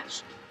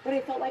match what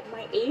I felt like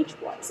my age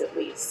was, at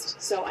least.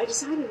 So I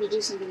decided to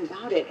do something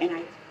about it, and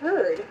I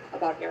heard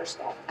about air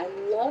sculpt. I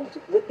loved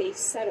what they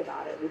said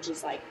about it, which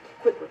is like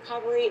quick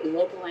recovery,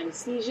 local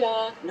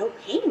anesthesia, no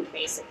pain,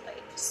 basically.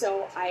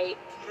 So I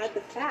had the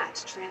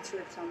fat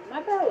transferred from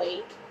my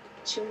belly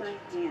to my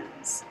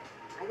hands.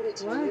 I gotta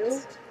tell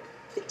you,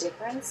 the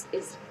difference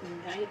is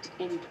night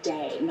and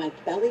day. My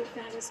belly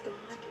fat is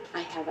gone. I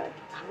have an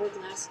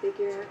hourglass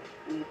figure,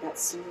 and I've got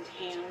smooth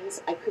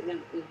hands. I could not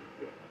be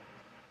happier.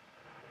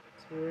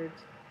 Weird.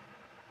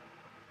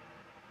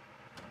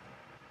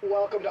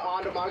 Welcome to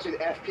On Democracy with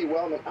FP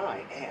Wellman.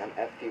 I am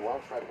FP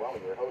Wellman, Fred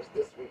Wellman, your host.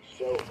 This week's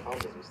show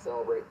comes as we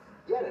celebrate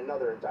yet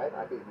another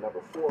indictment. I think number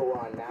 4 we're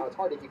on now. It's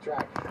hard to keep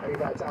track. I mean,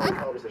 by the time we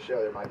publish the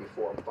show, there might be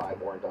 4 or 5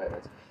 more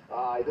indictments.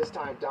 This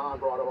time, Don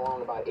brought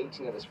along about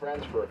 18 of his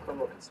friends for a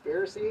criminal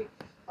conspiracy.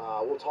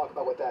 We'll talk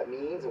about what that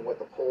means and what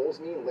the polls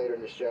mean later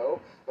in the show.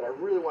 But I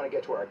really want to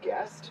get to our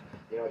guest.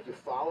 You know, if you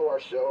follow our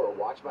show or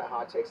watch my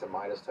hot takes on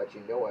Midas Touch,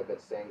 you know I've been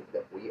saying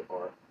that we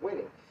are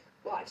winning.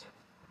 But,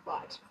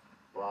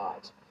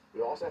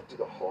 we also have to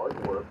do the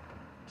hard work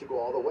to go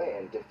all the way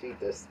and defeat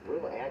this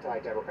real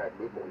anti-democratic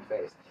movement we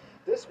face.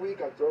 This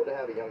week, I'm thrilled to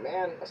have a young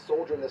man, a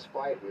soldier in this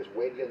fight, who has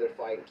waded into the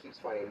fight and keeps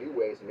finding new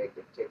ways to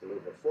take the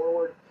movement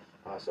forward.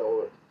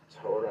 So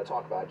we're going to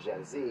talk about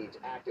Gen Z,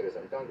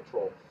 activism, gun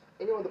control,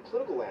 and the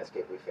political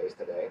landscape we face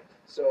today.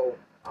 So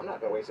I'm not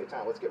going to waste any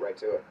time. Let's get right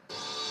to it.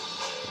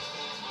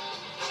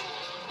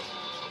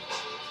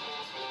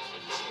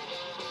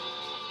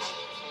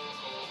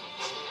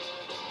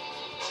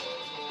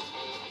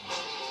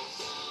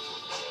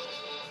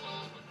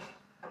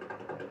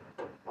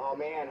 Oh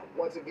man,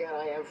 once again,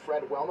 I am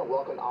Fred Wellman.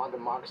 Welcome to On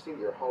Democracy,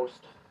 your host,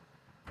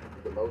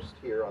 the most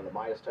here on the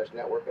Midas Touch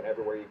Network and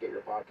everywhere you get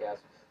your podcasts.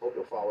 Hope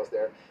you'll follow us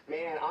there.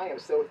 Man, I am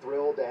so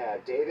thrilled to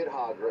have David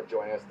Hogg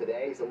join us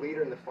today. He's a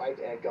leader in the fight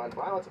to end gun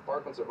violence, a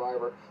Parkland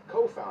survivor,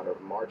 co-founder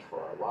of March for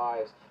Our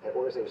Lives, and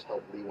organization who's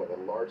helped lead one of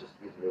the largest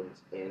youth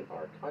movements in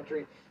our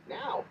country.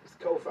 Now, he's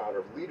co-founder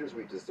of Leaders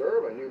We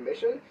Deserve, a new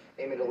mission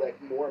aiming to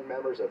elect more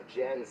members of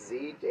Gen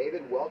Z.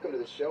 David, welcome to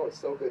the show. It's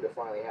so good to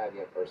finally have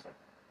you in person.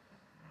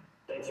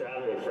 Thanks for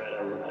having me, Fred.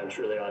 I'm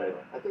truly honored.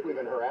 I think we've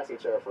been harassing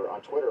each other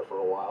on Twitter for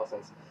a while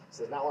since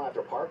not long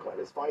after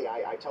Parkland. It's funny.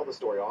 I tell the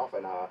story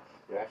often.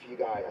 After you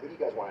guys, I think you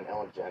guys went on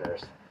Ellen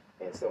DeGeneres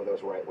and some of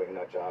those right-wing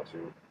nut jobs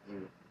who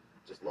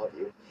just love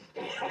you.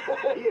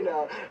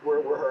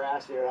 We're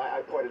harassing you. And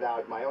I pointed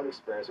out my own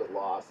experience with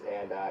loss,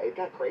 and it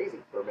got crazy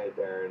for a minute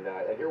there,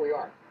 and here we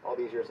are, all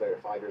these years later,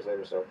 5 years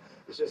later. So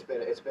it's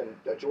been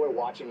a joy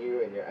watching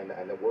you and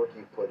the work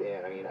you put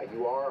in. I mean,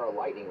 you are a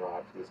lightning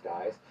rod for these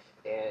guys.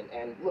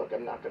 And look,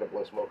 I'm not going to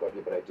blow smoke up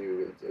you, but I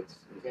do.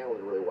 You've handled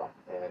it really well.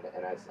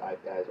 And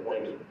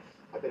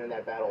I've been in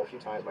that battle a few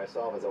times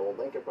myself as an old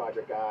Lincoln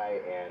Project guy,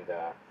 and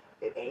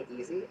it ain't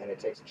easy, and it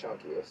takes a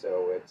chunk of you.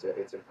 So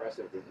it's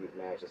impressive that you've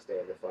managed to stay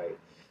in the fight.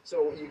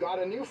 So you got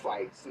a new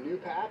fight, new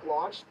pack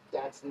launched.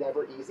 That's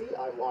never easy.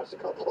 I've launched a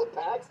couple of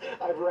packs.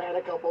 I've ran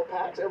a couple of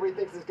packs.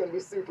 Everybody thinks it's going to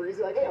be super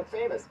easy. Like, hey, I'm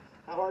famous.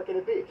 How hard can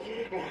it be?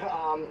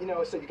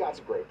 So you got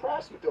some great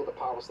press. You built a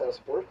powerful set of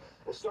supporters.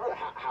 We'll start.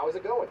 How is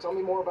it going? Tell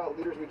me more about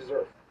Leaders We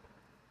Deserve.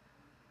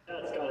 Yeah,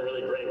 it's gone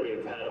really great.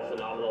 We've had a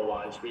phenomenal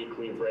launch week.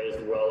 We've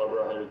raised well over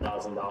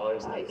 $100,000.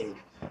 Nice. And I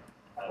think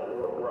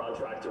we're on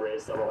track to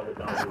raise several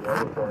 $100,000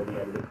 more before the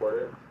end of the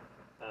quarter.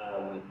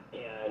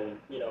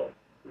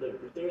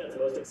 The thing that's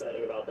most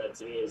exciting about that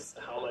to me is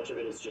how much of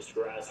it is just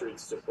grassroots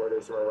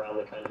supporters from around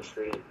the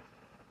country.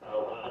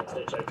 Last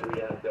I checked, we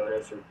have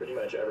donors from pretty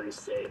much every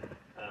state.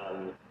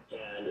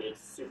 And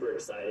it's super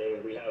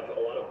exciting. We have a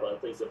lot of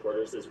monthly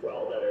supporters as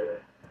well that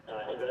are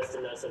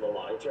investing in us in the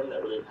long term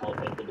that really help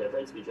make the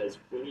difference, because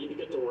we need to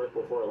get to work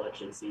before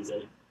election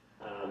season.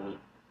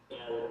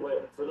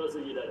 For those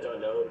of you that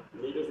don't know,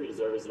 Leaders We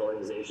Deserve is an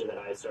organization that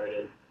I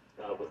started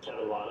with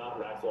Kevin Lana,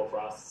 Maxwell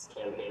Frost's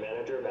campaign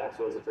manager.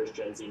 Maxwell is the first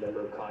Gen Z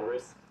member of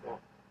Congress.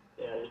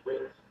 And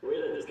the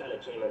way that this kind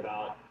of came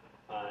about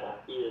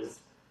is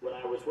when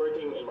I was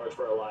working in March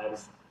for Our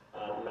Lives,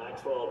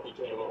 Maxwell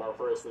became our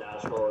first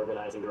national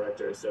organizing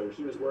director. So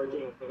he was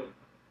working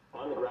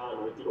on the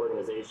ground with the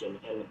organization.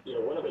 And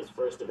one of his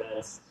first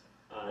events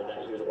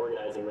that he was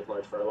organizing with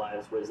March for Our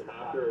Lives was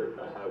after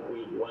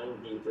we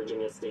won the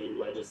Virginia State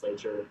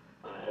Legislature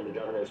and the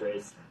governor's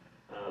race.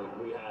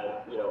 We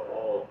had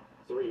all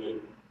three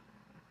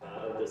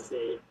of the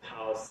state,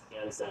 House,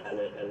 and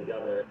Senate, and the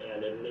governor,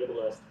 and it enabled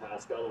us to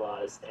pass gun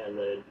laws. And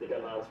the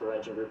gun violence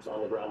prevention groups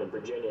on the ground in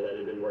Virginia that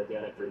had been working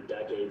on it for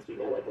decades,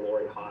 people like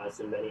Lori Haas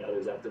and many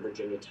others after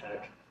Virginia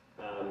Tech,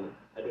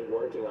 had been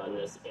working on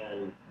this.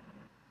 And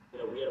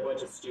we had a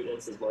bunch of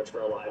students as March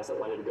for Our Lives that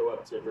wanted to go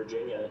up to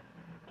Virginia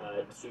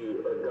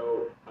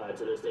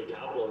to the state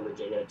capitol in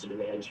Virginia to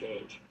demand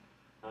change.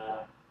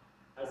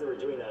 As they were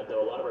doing that,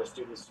 though, a lot of our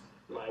students,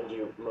 mind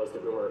you, most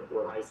of whom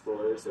were high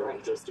schoolers or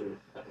just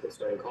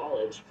starting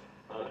college,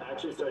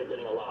 actually started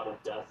getting a lot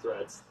of death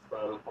threats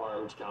from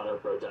armed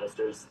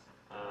counter-protesters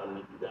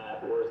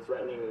that were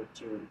threatening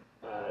to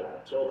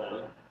kill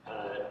them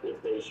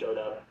if they showed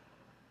up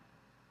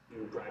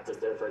to practice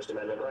their First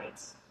Amendment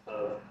rights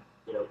of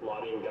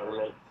lobbying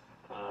government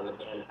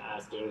and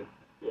asking,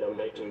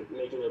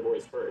 making their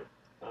voice heard.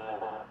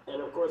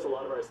 And of course, a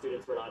lot of our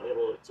students were not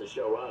able to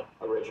show up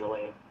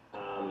originally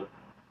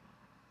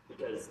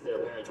because their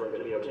parents weren't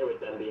going to be okay with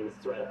them being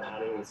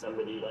having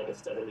somebody like a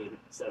 17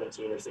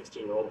 or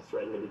 16-year-old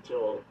threatened to be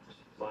killed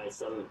by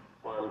some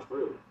armed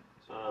group.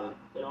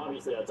 And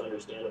obviously that's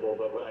understandable,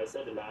 but what I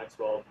said to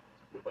Maxwell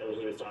when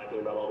he was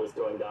talking about all this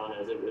going down,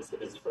 as it was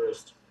his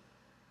first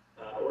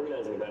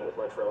organizing event with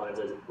March for Our Lives,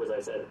 was I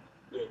said,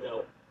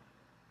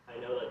 I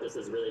know that this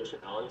is really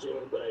challenging,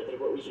 but I think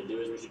what we should do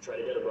is we should try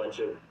to get a bunch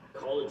of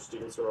college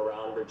students from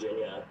around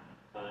Virginia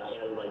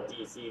and like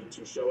DC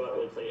to show up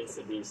in place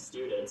of these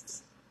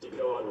students to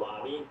go and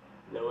lobby,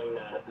 knowing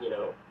that,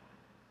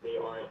 they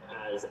aren't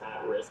as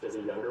at risk as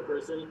a younger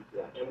person.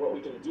 And what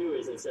we can do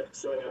is, instead of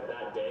showing up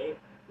that day,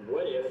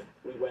 what if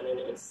we went in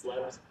and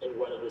slept in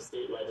one of the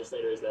state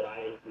legislators that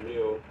I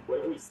knew? What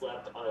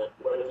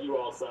if you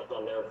all slept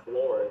on their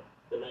floor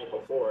the night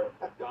before,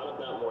 got up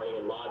that morning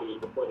and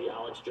lobbied before the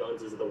Alex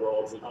Joneses of the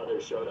world and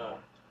others showed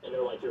up? And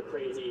they're like, you're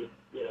crazy.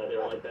 They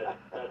were like,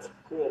 that's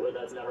cool, but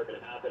that's never going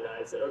to happen. And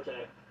I said,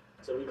 okay.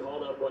 So we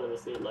called up one of the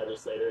state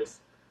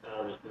legislators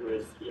who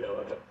is,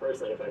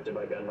 personally affected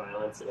by gun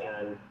violence,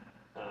 and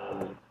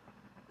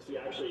it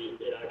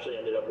actually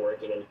ended up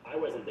working. And I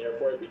wasn't there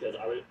for it because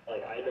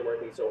I had been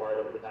working so hard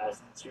over the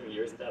past 2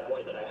 years at that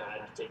point that I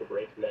had to take a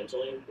break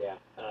mentally.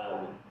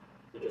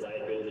 Because I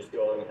had been just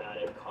going at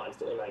it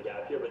constantly my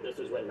gap year. But this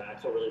was when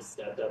Maxwell really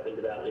stepped up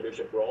into that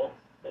leadership role.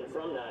 And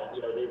from that,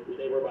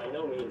 they were by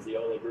no means the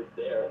only group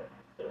there.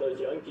 But those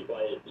young people,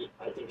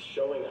 I think,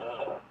 showing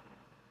up,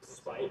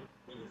 despite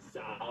these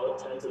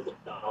tens of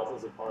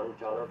thousands of armed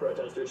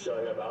counter-protesters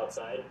showing up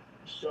outside,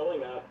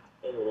 showing up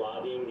and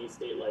lobbying these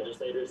state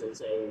legislators and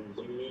saying,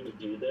 you need to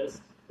do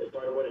this, is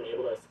part of what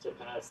enabled us to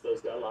pass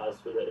those gun laws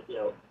for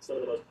some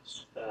of the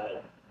most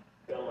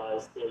gun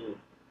laws in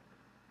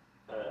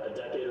a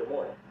decade or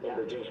more in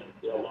Virginia.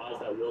 Laws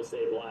that will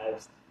save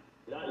lives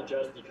not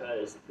just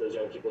because those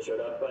young people showed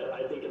up, but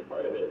I think in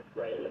part of it,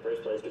 right, in the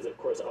first place, because of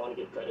course I want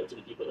to give credit to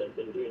the people that have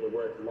been doing the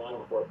work long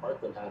before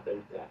Parkland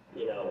happened,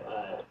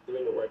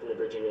 doing the work in the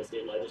Virginia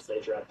State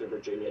Legislature after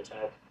Virginia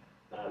Tech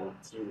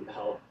to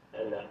help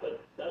and that.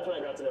 But that's when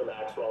I got to know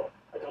Maxwell.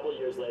 A couple of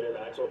years later,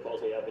 Maxwell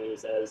calls me up and he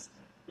says,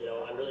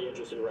 I'm really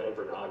interested in running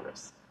for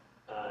Congress.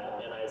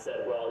 And I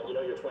said, well,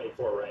 you're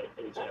 24, right?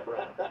 And you can't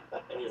run.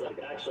 And he's like,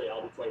 actually,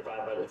 I'll be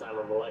 25 by the time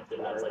I'm elected.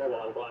 And I was like,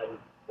 well,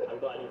 I'm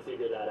glad you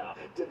figured that out.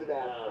 Did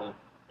that.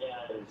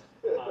 And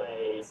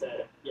I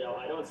said,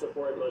 I don't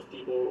support most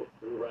people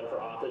who run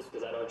for office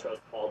because I don't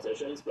trust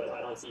politicians, but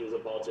I don't see you as a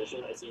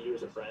politician. I see you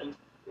as a friend.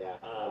 Yeah.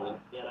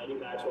 And I knew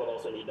Maxwell would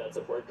also need that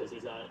support because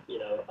he's not,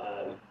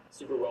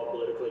 super well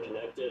politically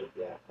connected.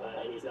 Yeah.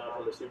 And he's not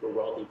from a super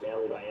wealthy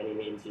family by any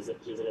means. He's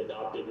an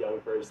adopted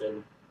young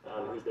person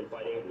who's been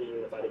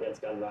leading the fight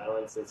against gun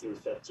violence since he was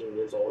 15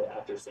 years old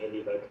after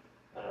Sandy Hook,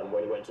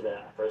 when he went to the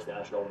first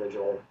national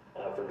vigil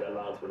for gun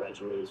violence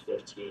prevention when he was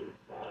 15.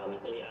 And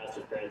he asked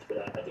his parents for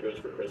that. I think it was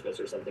for Christmas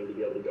or something to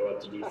be able to go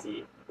up to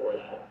D.C. for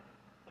that.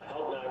 I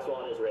helped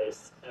Maxwell in his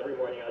race. Every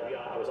morning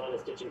I was on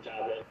his kitchen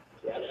cabinet.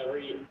 And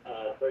every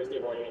Thursday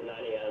morning at 9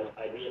 a.m.,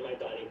 I'd be in my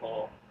dining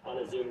hall on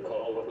a Zoom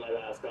call with my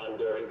mask on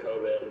during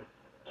COVID,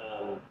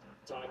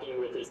 talking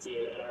with his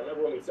team. And I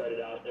remember when we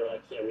started out, they were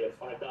like, we have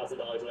 $5,000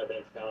 in our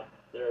bank account.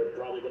 There are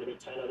probably going to be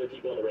 10 other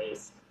people in the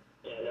race.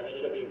 And there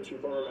ended up being 2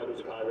 former members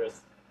of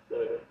Congress,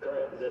 the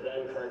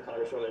then current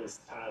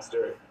Congresswoman's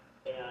pastor,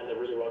 and a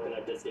really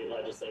well-connected state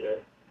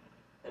legislator.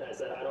 And I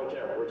said, I don't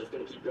care. We're just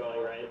going to keep going,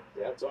 right?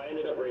 Yep. So I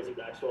ended up raising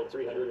Maxwell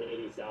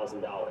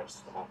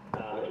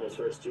 $380,000 in his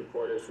first 2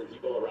 quarters from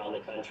people around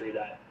the country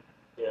that,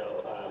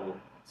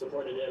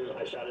 supported him.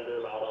 I shouted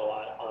him out a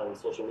lot on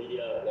social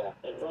media. Yeah.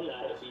 And from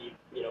that, he,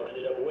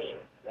 ended up winning.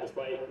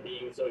 Despite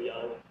being so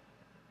young,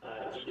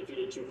 he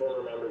defeated 2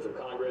 former members of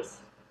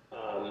Congress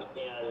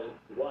and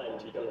won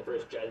to become the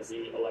first Gen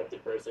Z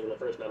elected person, the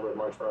first member of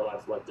March for Our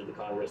Lives elected to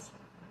Congress.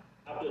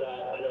 After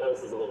that, I know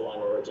this is a little long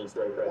origin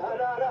story, Craig. No.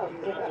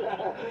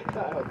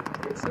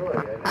 Good story.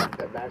 And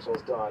that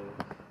Maxwell's done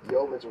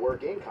yeoman's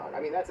work in Congress.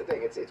 I mean, that's the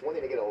thing. It's one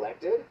thing to get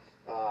elected,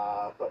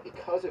 but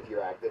because of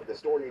your the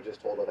story you just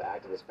told of the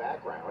activist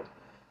background,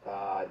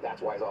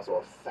 that's why it's also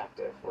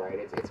effective, right?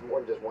 It's more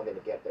than just one thing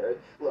to get there.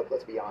 Look,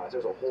 let's be honest.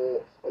 There's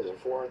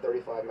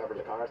 435 members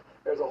of Congress.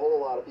 There's a whole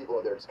lot of people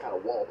out there just kind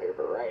of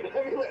wallpaper, right?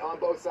 I mean, on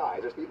both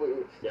sides. There's people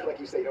who, like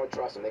you say, you don't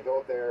trust them. They go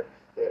up there.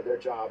 Their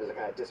job is to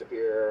kind of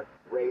disappear,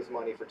 raise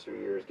money for 2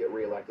 years, get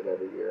reelected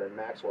every year. And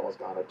Maxwell's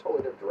gone a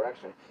totally different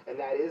direction. And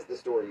that is the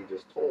story you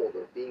just told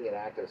of being an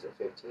activist at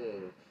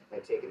 15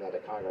 and taking that to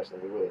Congress.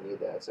 And we really need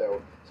that.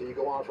 So you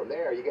go on from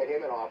there. You get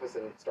him in office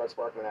and start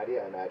sparking an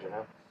idea, I imagine,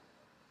 huh?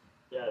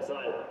 Yeah, so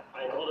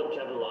I called up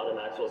Kevin Lott,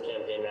 Maxwell's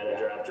campaign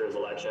manager, after his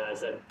election. I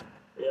said,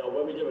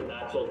 what we did with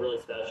Maxwell is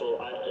really special.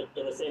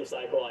 In the same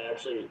cycle, I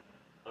actually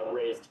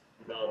raised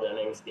Val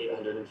Demings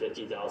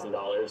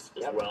 $850,000 as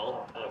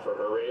well for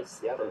her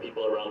race from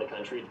people around the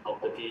country to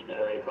help defeat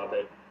NRA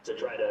puppet, to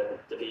try to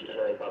defeat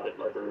NRA puppet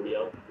Marco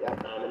Rubio.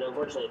 And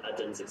unfortunately, that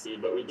didn't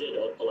succeed, but we did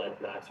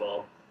elect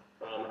Maxwell.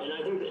 And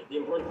I think that the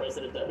important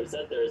precedent that we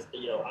set there is,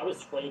 I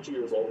was 22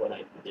 years old when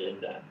I did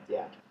that.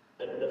 Yeah.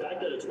 And the fact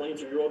that a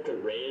 22-year-old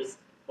could raise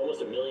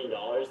almost $1 million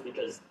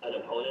because an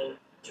opponent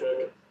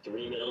took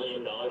 $3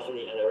 million from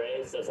the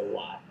NRA says a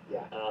lot.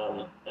 Yeah.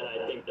 And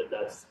I think that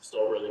that's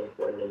still really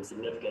important and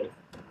significant.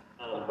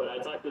 But I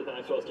talked with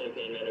Maxwell's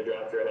campaign manager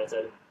after, and I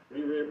said,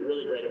 it'd be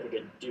really great if we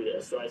could do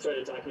this. So I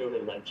started talking to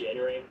him in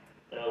January,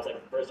 and I was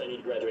like, first I need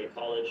to graduate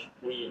college.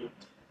 We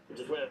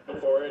just went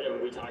forward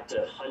and we talked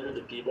to hundreds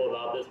of people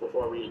about this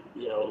before we,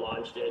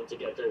 launched it, to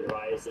get their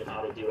advice and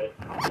how to do it.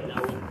 And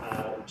now we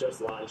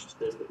just launched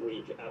this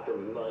week after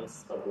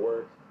months of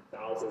work,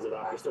 thousands of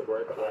hours of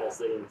work,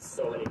 honestly, and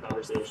so many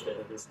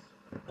conversations.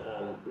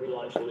 We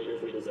launched The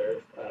Leaders We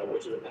Deserve,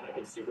 which is a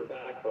package, super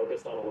PAC,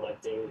 focused on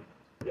electing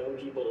young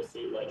people to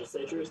state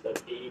legislatures.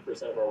 That's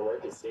 80% of our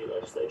work is state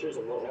legislatures,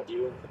 and what we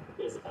do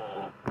is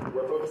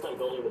we're focused on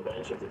building the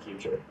bench of the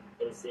future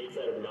in states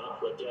that have not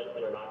flipped yet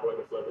and are not going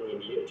to flip in the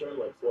immediate term,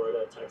 like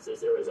Florida,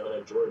 Texas,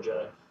 Arizona,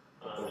 Georgia,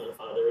 and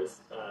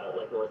others,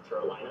 like North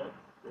Carolina,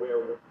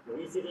 where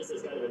we see this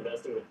as kind of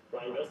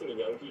by investing in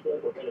young people,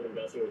 we're kind of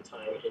investing with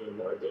time in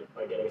the market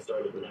by getting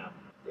started now.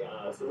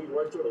 So we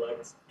work to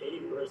elect,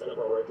 80% of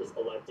our work is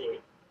electing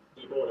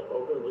people in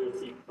open blue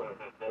seat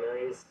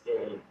primaries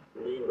in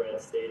lean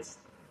red states,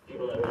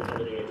 people that went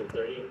under the age of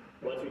 30.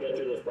 Once we get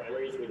through those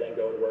primaries, we then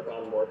go and work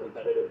on more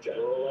competitive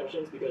general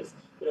elections because,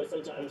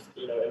 sometimes,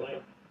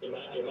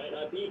 it might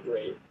not be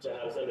great to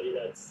have somebody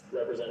that's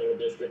representing a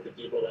district of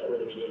people that were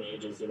the median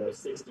age is,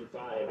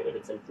 65, if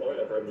it's in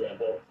Florida, for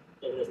example,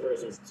 and this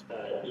person's,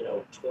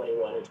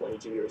 21 or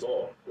 22 years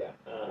old.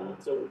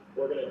 So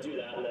we're going to do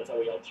that, and that's how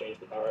we help change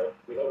the power.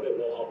 We hope it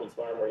will help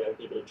inspire more young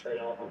people to turn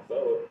out and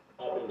vote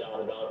up and down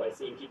the ballot by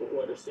seeing people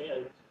who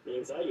understand the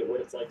anxiety of what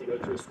it's like to go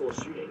through a school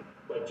shooting,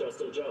 like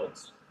Justin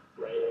Jones,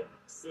 right?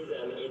 See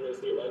them in their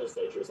state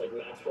legislatures, like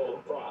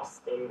Maxwell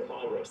Cross in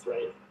Congress,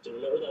 right? To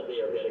know that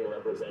they are getting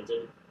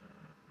represented.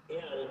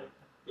 And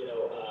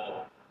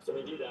So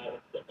we do that,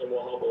 and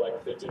we'll help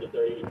elect 15 to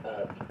 30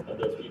 of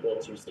those people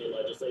to state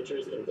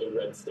legislatures in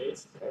red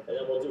states, and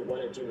then we'll do 1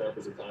 or 2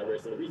 members of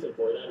Congress. And the reason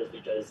for that is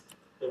because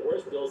the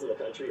worst bills in the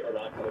country are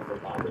not coming from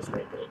Congress,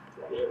 frankly.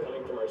 They are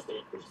coming from our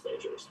state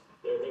legislatures.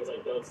 There are things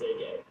like Don't Say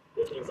Gay.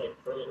 There are things like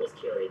Permitless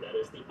Carry. That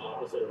is the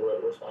opposite of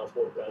what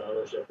responsible gun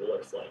ownership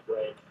looks like,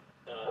 right?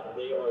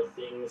 They are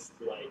things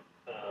like,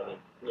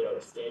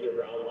 stand your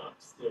ground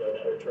laws,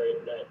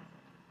 that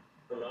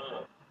are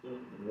not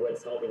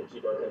what's helping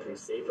keep our country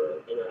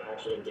safer, and they're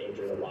actually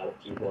endangering a lot of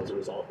people as a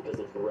result because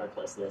of the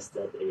recklessness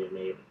that they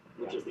enable,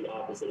 which is the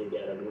opposite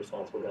again of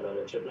responsible gun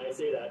ownership. And I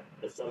say that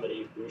as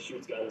somebody who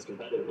shoots guns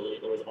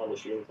competitively and was on the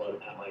shooting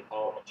club at my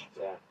college.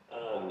 Yeah.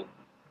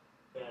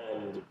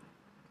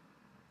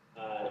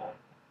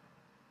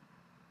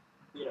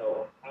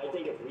 I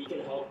think if we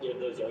can help give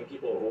those young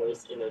people a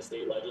voice in their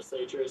state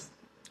legislatures,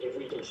 if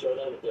we can show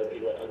them that there are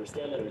people that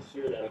understand them and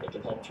hear them, it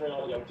can help turn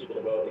out young people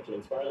to vote. It can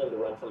inspire them to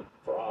run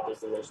for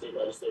office in their state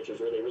legislatures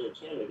where they really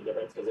can make a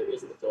difference because there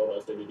isn't a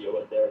filibuster to deal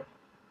with there.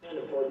 And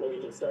importantly,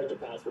 we can start to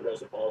pass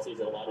progressive policies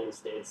in a lot of these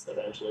states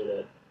eventually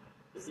to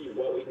see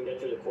what we can get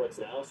through the courts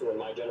now. So when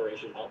my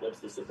generation outlives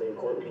the Supreme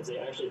Court, we can say,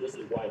 actually, this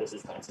is why this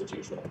is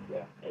constitutional.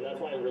 Yeah. And that's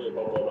why I'm really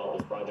vocal about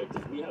this project.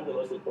 Is we have the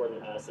most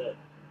important asset.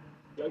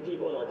 Young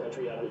people in our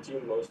country have the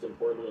 2 most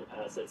important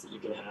assets that you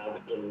can have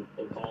in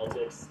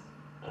politics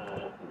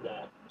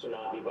that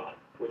cannot be bought,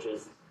 which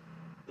is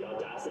the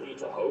audacity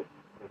to hope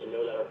and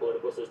know that our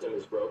political system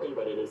is broken,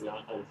 but it is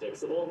not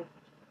unfixable,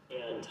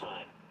 and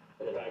time.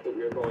 And the fact that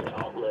we're going to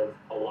outlive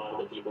a lot of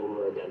the people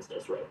who are against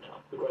us right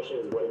now. The question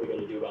is, what are we going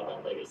to do about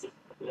that legacy?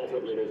 And that's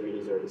what Leaders We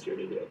Deserve is here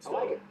to do. So,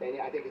 I like it,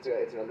 and I think it's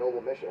a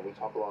noble mission. We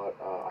talk a lot.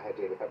 I had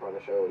David Pepper on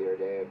the show the other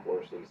day. Of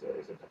course, he's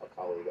a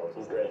colleague.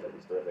 He's great.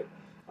 He's terrific.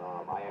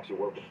 I actually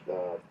work with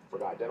the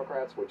Forgotten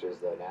Democrats, which is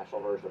the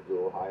national version of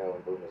Blue Ohio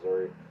and Blue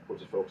Missouri,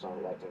 which is focused on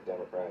electing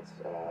Democrats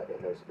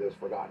in those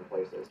forgotten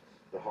places,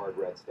 the hard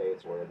red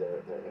states where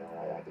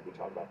I think we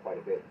talked about quite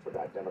a bit.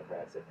 Forgotten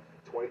Democrats. That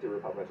 23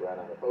 Republicans ran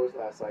unopposed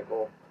last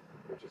cycle,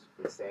 which is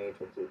insane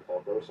to include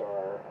Paul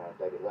Gosar,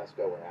 David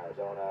Lesko in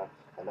Arizona.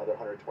 Another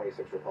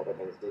 126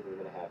 Republicans didn't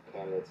even have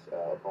candidates,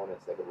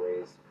 opponents that could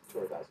raise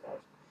 $200,000.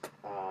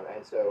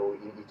 And so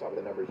you talk about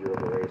the numbers you were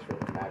able to raise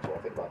for Maxwell.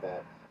 Think about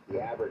that. The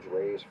average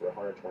raise for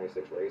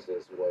 126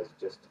 races was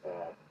just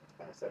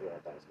 $79,000.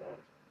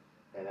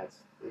 And that's,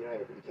 you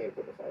can't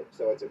put in the fight.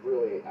 So it's a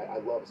really, I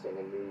love seeing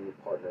a new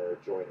partner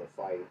join the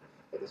fight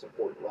at this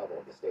important level,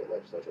 at the state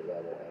legislature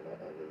level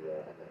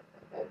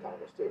and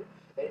Congress too.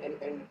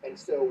 And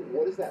so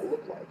what does that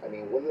look like? I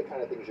mean, what are the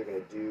kind of things you're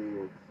going to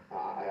do?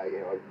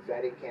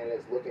 Vetting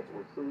candidates, looking for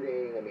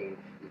recruiting. I mean,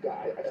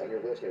 I've seen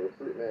your list,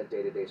 recruitment,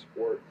 day-to-day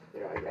support.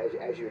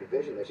 As you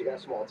envision this, you got a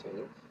small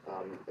team,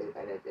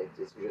 and it's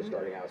just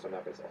starting out, so I'm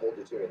not going to hold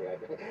you to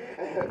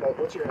anything. But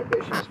what's your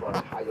ambition as far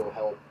as how you'll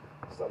help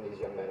some of these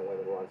young men and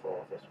women run for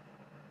office?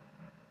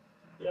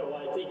 Yeah,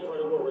 well, I think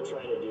part of what we're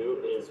trying to do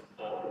is,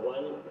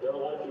 one, there are a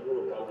lot of people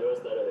who come to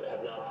us that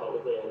have not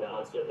publicly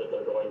announced yet that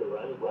they're going to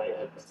run, right?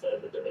 Have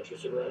said that they're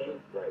interested in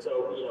running. Right.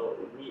 So,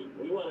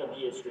 we want to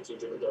be as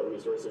strategic with our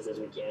resources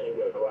as we can and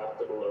go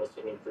after the lowest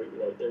hanging fruit.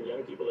 They're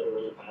young people that are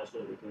really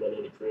passionate and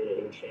committed to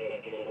creating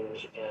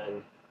change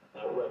and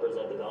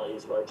represent the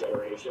values of our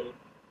generation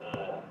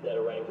that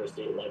are running for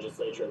state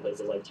legislature in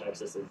places like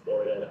Texas and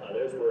Florida and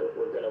others.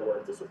 We're going to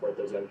work to support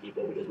those young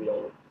people because we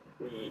want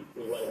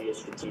to be as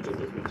strategic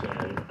as we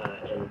can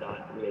and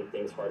not make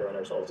things harder on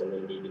ourselves than they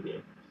need to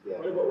be. Yeah.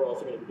 Part of what we're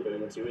also going to be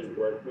doing too is we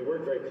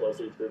work very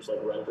closely with groups like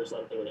Run for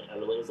Something and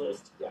Emily's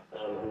List,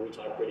 who we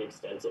talk pretty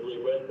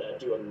extensively with, that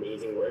do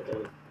amazing work.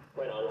 And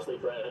quite honestly,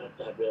 Fred,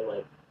 have been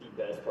like the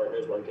best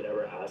partners one could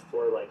ever ask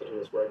for. Like in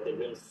this work, they've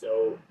been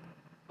so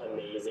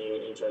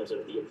amazing in terms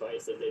of the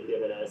advice that they've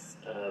given us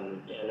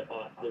and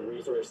the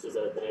resources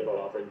that they've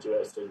offered to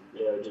us to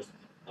just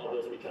help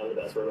us become the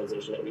best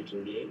organization that we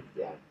can be.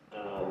 Yeah.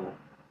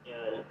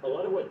 And a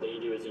lot of what they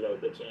do is,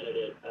 the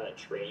candidate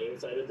training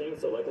side of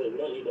things. So luckily, we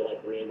don't need to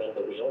reinvent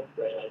the wheel,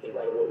 right? I think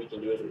part of what we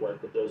can do is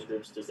work with those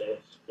groups to say,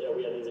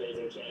 we have these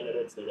amazing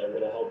candidates and they're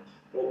going to help.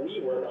 What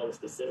we work on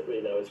specifically,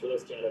 though, is for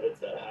those candidates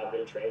that have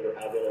been trained or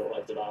have been in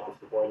elected office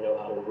before and know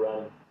how to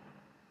run,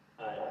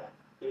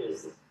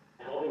 is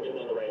helping give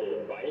them the right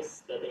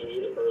advice that they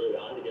need early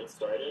on to get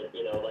started.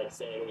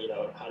 Saying,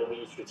 how to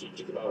be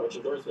strategic about which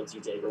endorsements you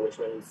take or which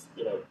ones,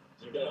 you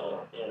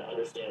don't, and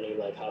understanding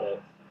how to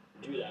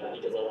do that,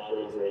 because a lot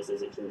of these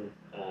races, it can,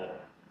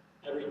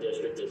 every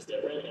district is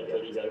different, and for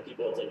these young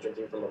people, it's like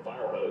drinking from a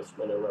fire hose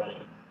when they're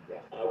running.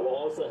 We'll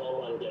also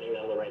help on getting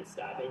them the right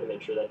staffing to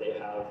make sure that they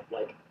have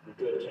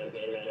good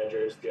campaign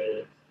managers,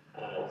 good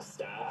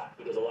staff,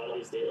 because a lot of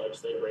these state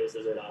legislative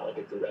races are not like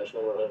a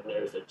congressional where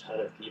there's a ton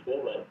of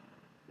people, but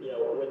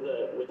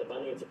with the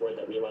funding and support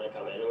that we want to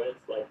come in with,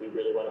 we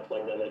really want to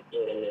plug them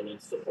in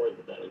and support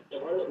them.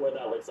 And part of what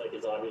that looks like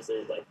is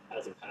obviously,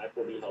 as a PAC,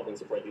 we'll be helping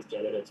support these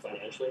candidates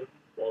financially.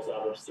 We'll also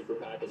have a super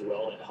PAC as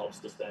well that helps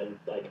to spend,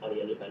 on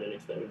the independent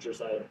expenditure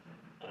side,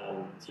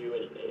 too,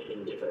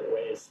 in different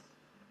ways.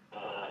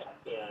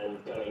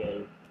 And coming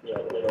in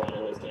later on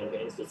in those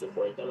campaigns to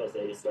support them as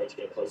they start to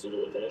get closer to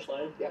the finish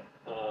line. Yep.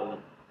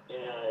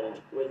 And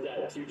with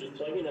that too, just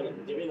plugging them,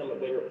 giving them a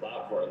bigger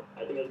platform.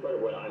 I think that's part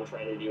of what I'm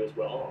trying to do as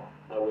well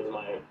with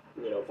my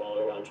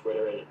following on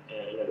Twitter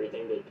and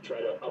everything, to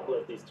try to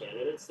uplift these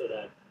candidates so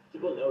that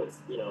people know it's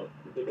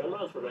the gun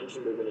violence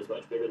prevention movement is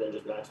much bigger than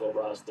just Maxwell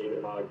Ross,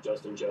 David Hogg,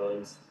 Justin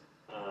Jones,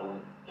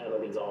 Emma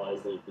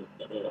Gonzalez,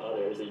 and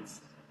others.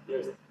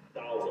 There's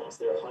thousands,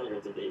 there are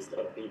hundreds of these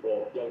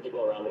people, young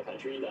people around the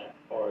country that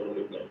are the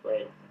movement,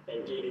 right?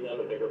 And giving them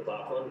a bigger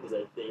platform, because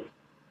I think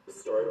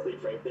historically,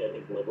 frankly, I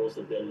think liberals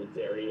have been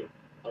very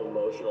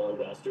emotional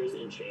investors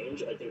in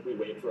change. I think we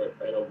wait for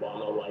an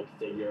Obama-like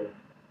figure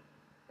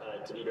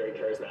to be very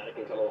charismatic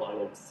and come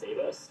along and save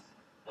us.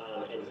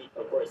 And he,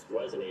 of course,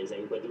 was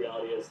amazing, but the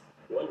reality is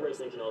one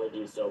person can only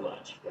do so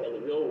much. And the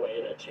real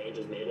way that change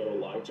is made in the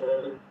long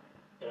term,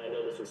 and I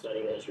know this from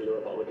studying the history of the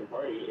Republican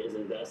Party, is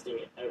investing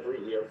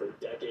every year for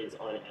decades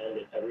on end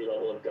at every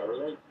level of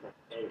government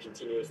and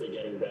continuously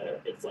getting better.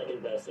 It's like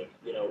investing.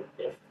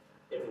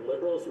 If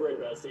liberals were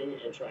investing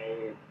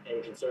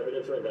and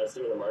conservatives were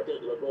investing in the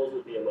market, liberals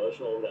would be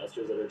emotional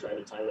investors that are trying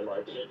to time the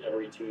market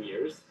every 2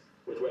 years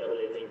with whatever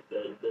they think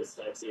the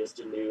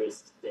sexiest and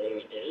newest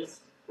thing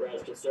is.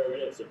 Whereas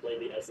conservatives have played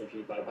the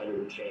S&P 500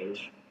 and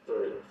change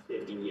for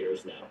 50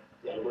 years now.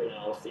 And we're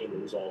now seeing the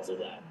results of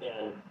that.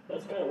 And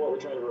that's kind of what we're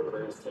trying to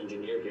reverse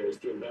engineer here, is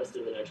to invest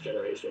in the next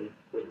generation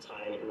with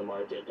time in the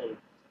market. And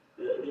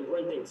the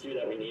important thing, too,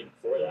 that we need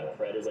for that,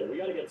 Fred, is we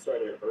got to get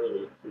started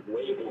early,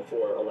 way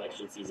before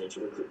election season,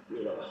 to recruit,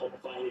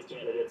 help find these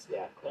candidates,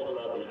 call them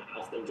up and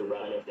ask them to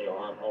run if they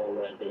aren't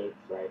already.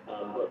 Right.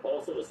 But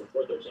also to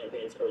support their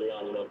campaigns early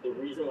on. The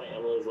reason why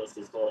Emily's List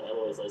is called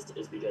Emily's List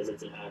is because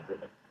it's an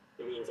acronym.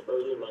 It means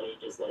early money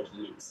is like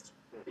yeast,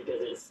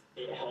 because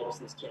it helps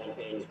these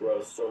campaigns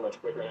grow so much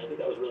quicker. And I think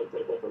that was really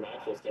critical for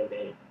Maxwell's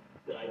campaign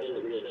that I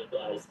didn't really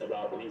realize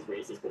about these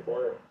races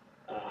before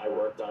I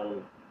worked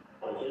on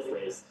his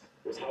race,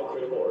 was how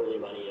critical early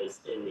money is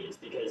in these.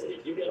 Because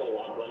if you get a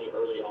lot of money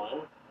early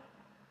on,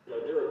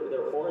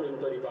 there are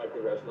 435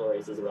 congressional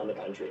races around the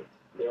country.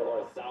 There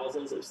are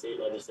thousands of state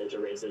legislature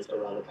races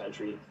around the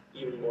country,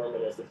 even more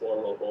municipal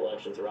and local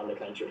elections around the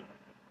country.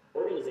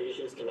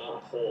 Organizations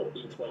cannot pull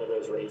each one of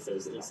those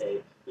races and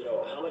say,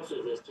 how much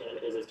is this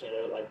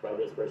candidate liked by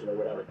this person or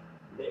whatever.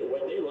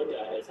 What they look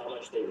at is how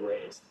much they've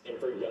raised. And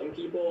for young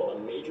people, a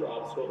major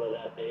obstacle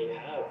that they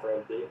have,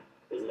 frankly,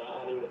 is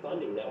not having the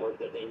funding network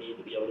that they need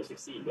to be able to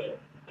succeed. But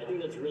I think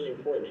that's really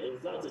important. And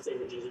it's not to say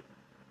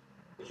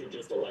we should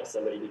just elect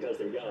somebody because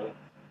they're young.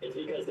 It's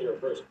because they are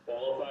first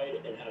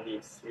qualified and have the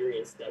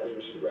experience that we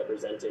need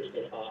represented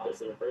in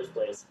office in the first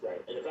place.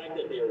 Right. And the fact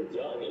that they are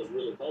young is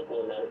really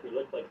helpful in that if we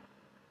look like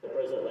the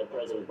president, like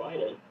President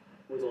Biden,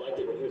 who was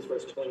elected when he was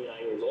first 29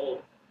 years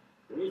old,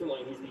 the reason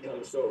why he's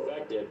become so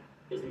effective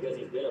is because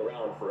he's been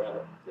around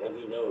forever, and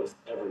he knows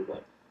everyone.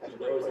 He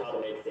knows how to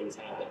make things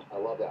happen. I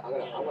love that. I'm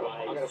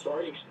gonna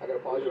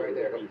pause you right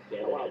there.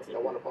 I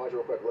want to pause you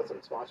real quick. Let some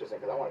sponsors in,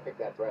 because I want to pick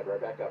that thread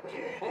right back up.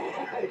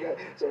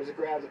 So just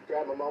grab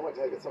a moment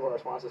to get some of our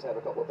sponsors have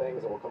a couple of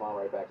things, and we'll come on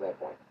right back to that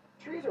point.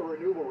 Trees are a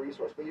renewable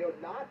resource, but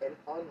not an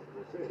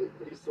unlimited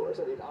resource.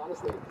 I mean,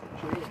 honestly,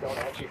 trees don't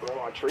actually grow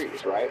on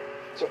trees, right?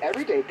 So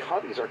everyday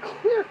cubbies are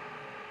clear.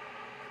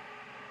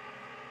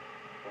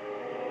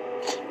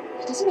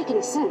 It doesn't make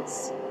any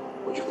sense.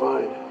 What'd you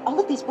find? All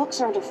of these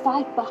books are under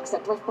 $5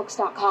 at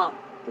thriftbooks.com.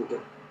 Okay.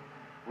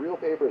 Real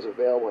paper is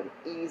available in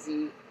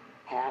easy,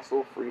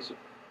 hassle-free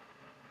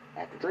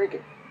after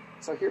drinking.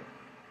 So here,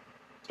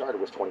 started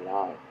was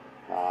 29.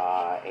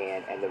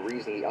 And the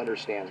reason he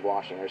understands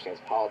Washington,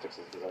 understands politics,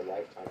 is his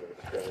lifetime of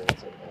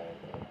experience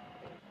and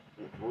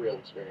real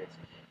experience,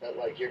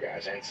 like your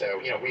guys. And so,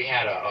 we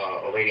had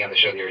a lady on the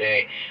show the other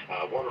day,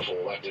 a wonderful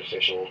elected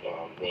official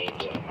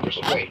named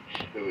Crystal Quaid,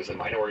 who is a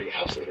minority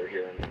House leader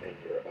here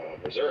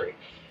in Missouri.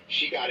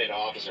 She got into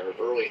office in her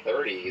early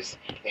 30s,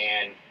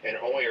 and in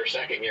only her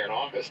second year in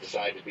office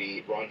decided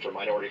to run for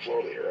minority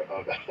floor leader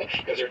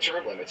because there are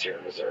term limits here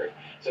in Missouri.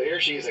 So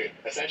here she is,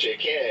 essentially a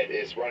kid,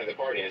 is running the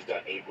party and has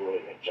done a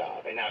brilliant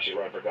job. And now she's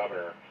running for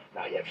governor,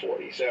 not yet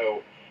 40.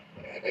 So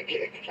I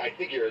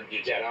think you're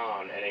dead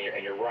on,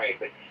 and you're right.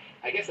 But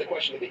I guess the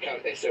question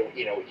becomes, so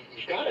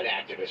you've got an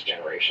activist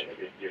generation that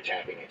you're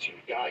tapping into.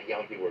 You've got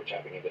young people who are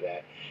tapping into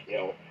that.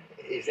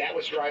 Is that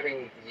what's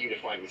driving you to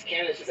find these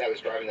candidates? Is that what's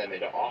driving them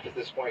into office at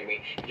this point? I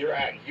mean,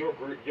 your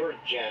group, your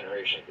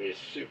generation is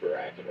super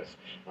activist.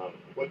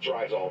 What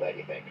drives all that,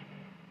 you think?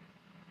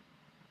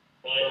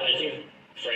 Well, I think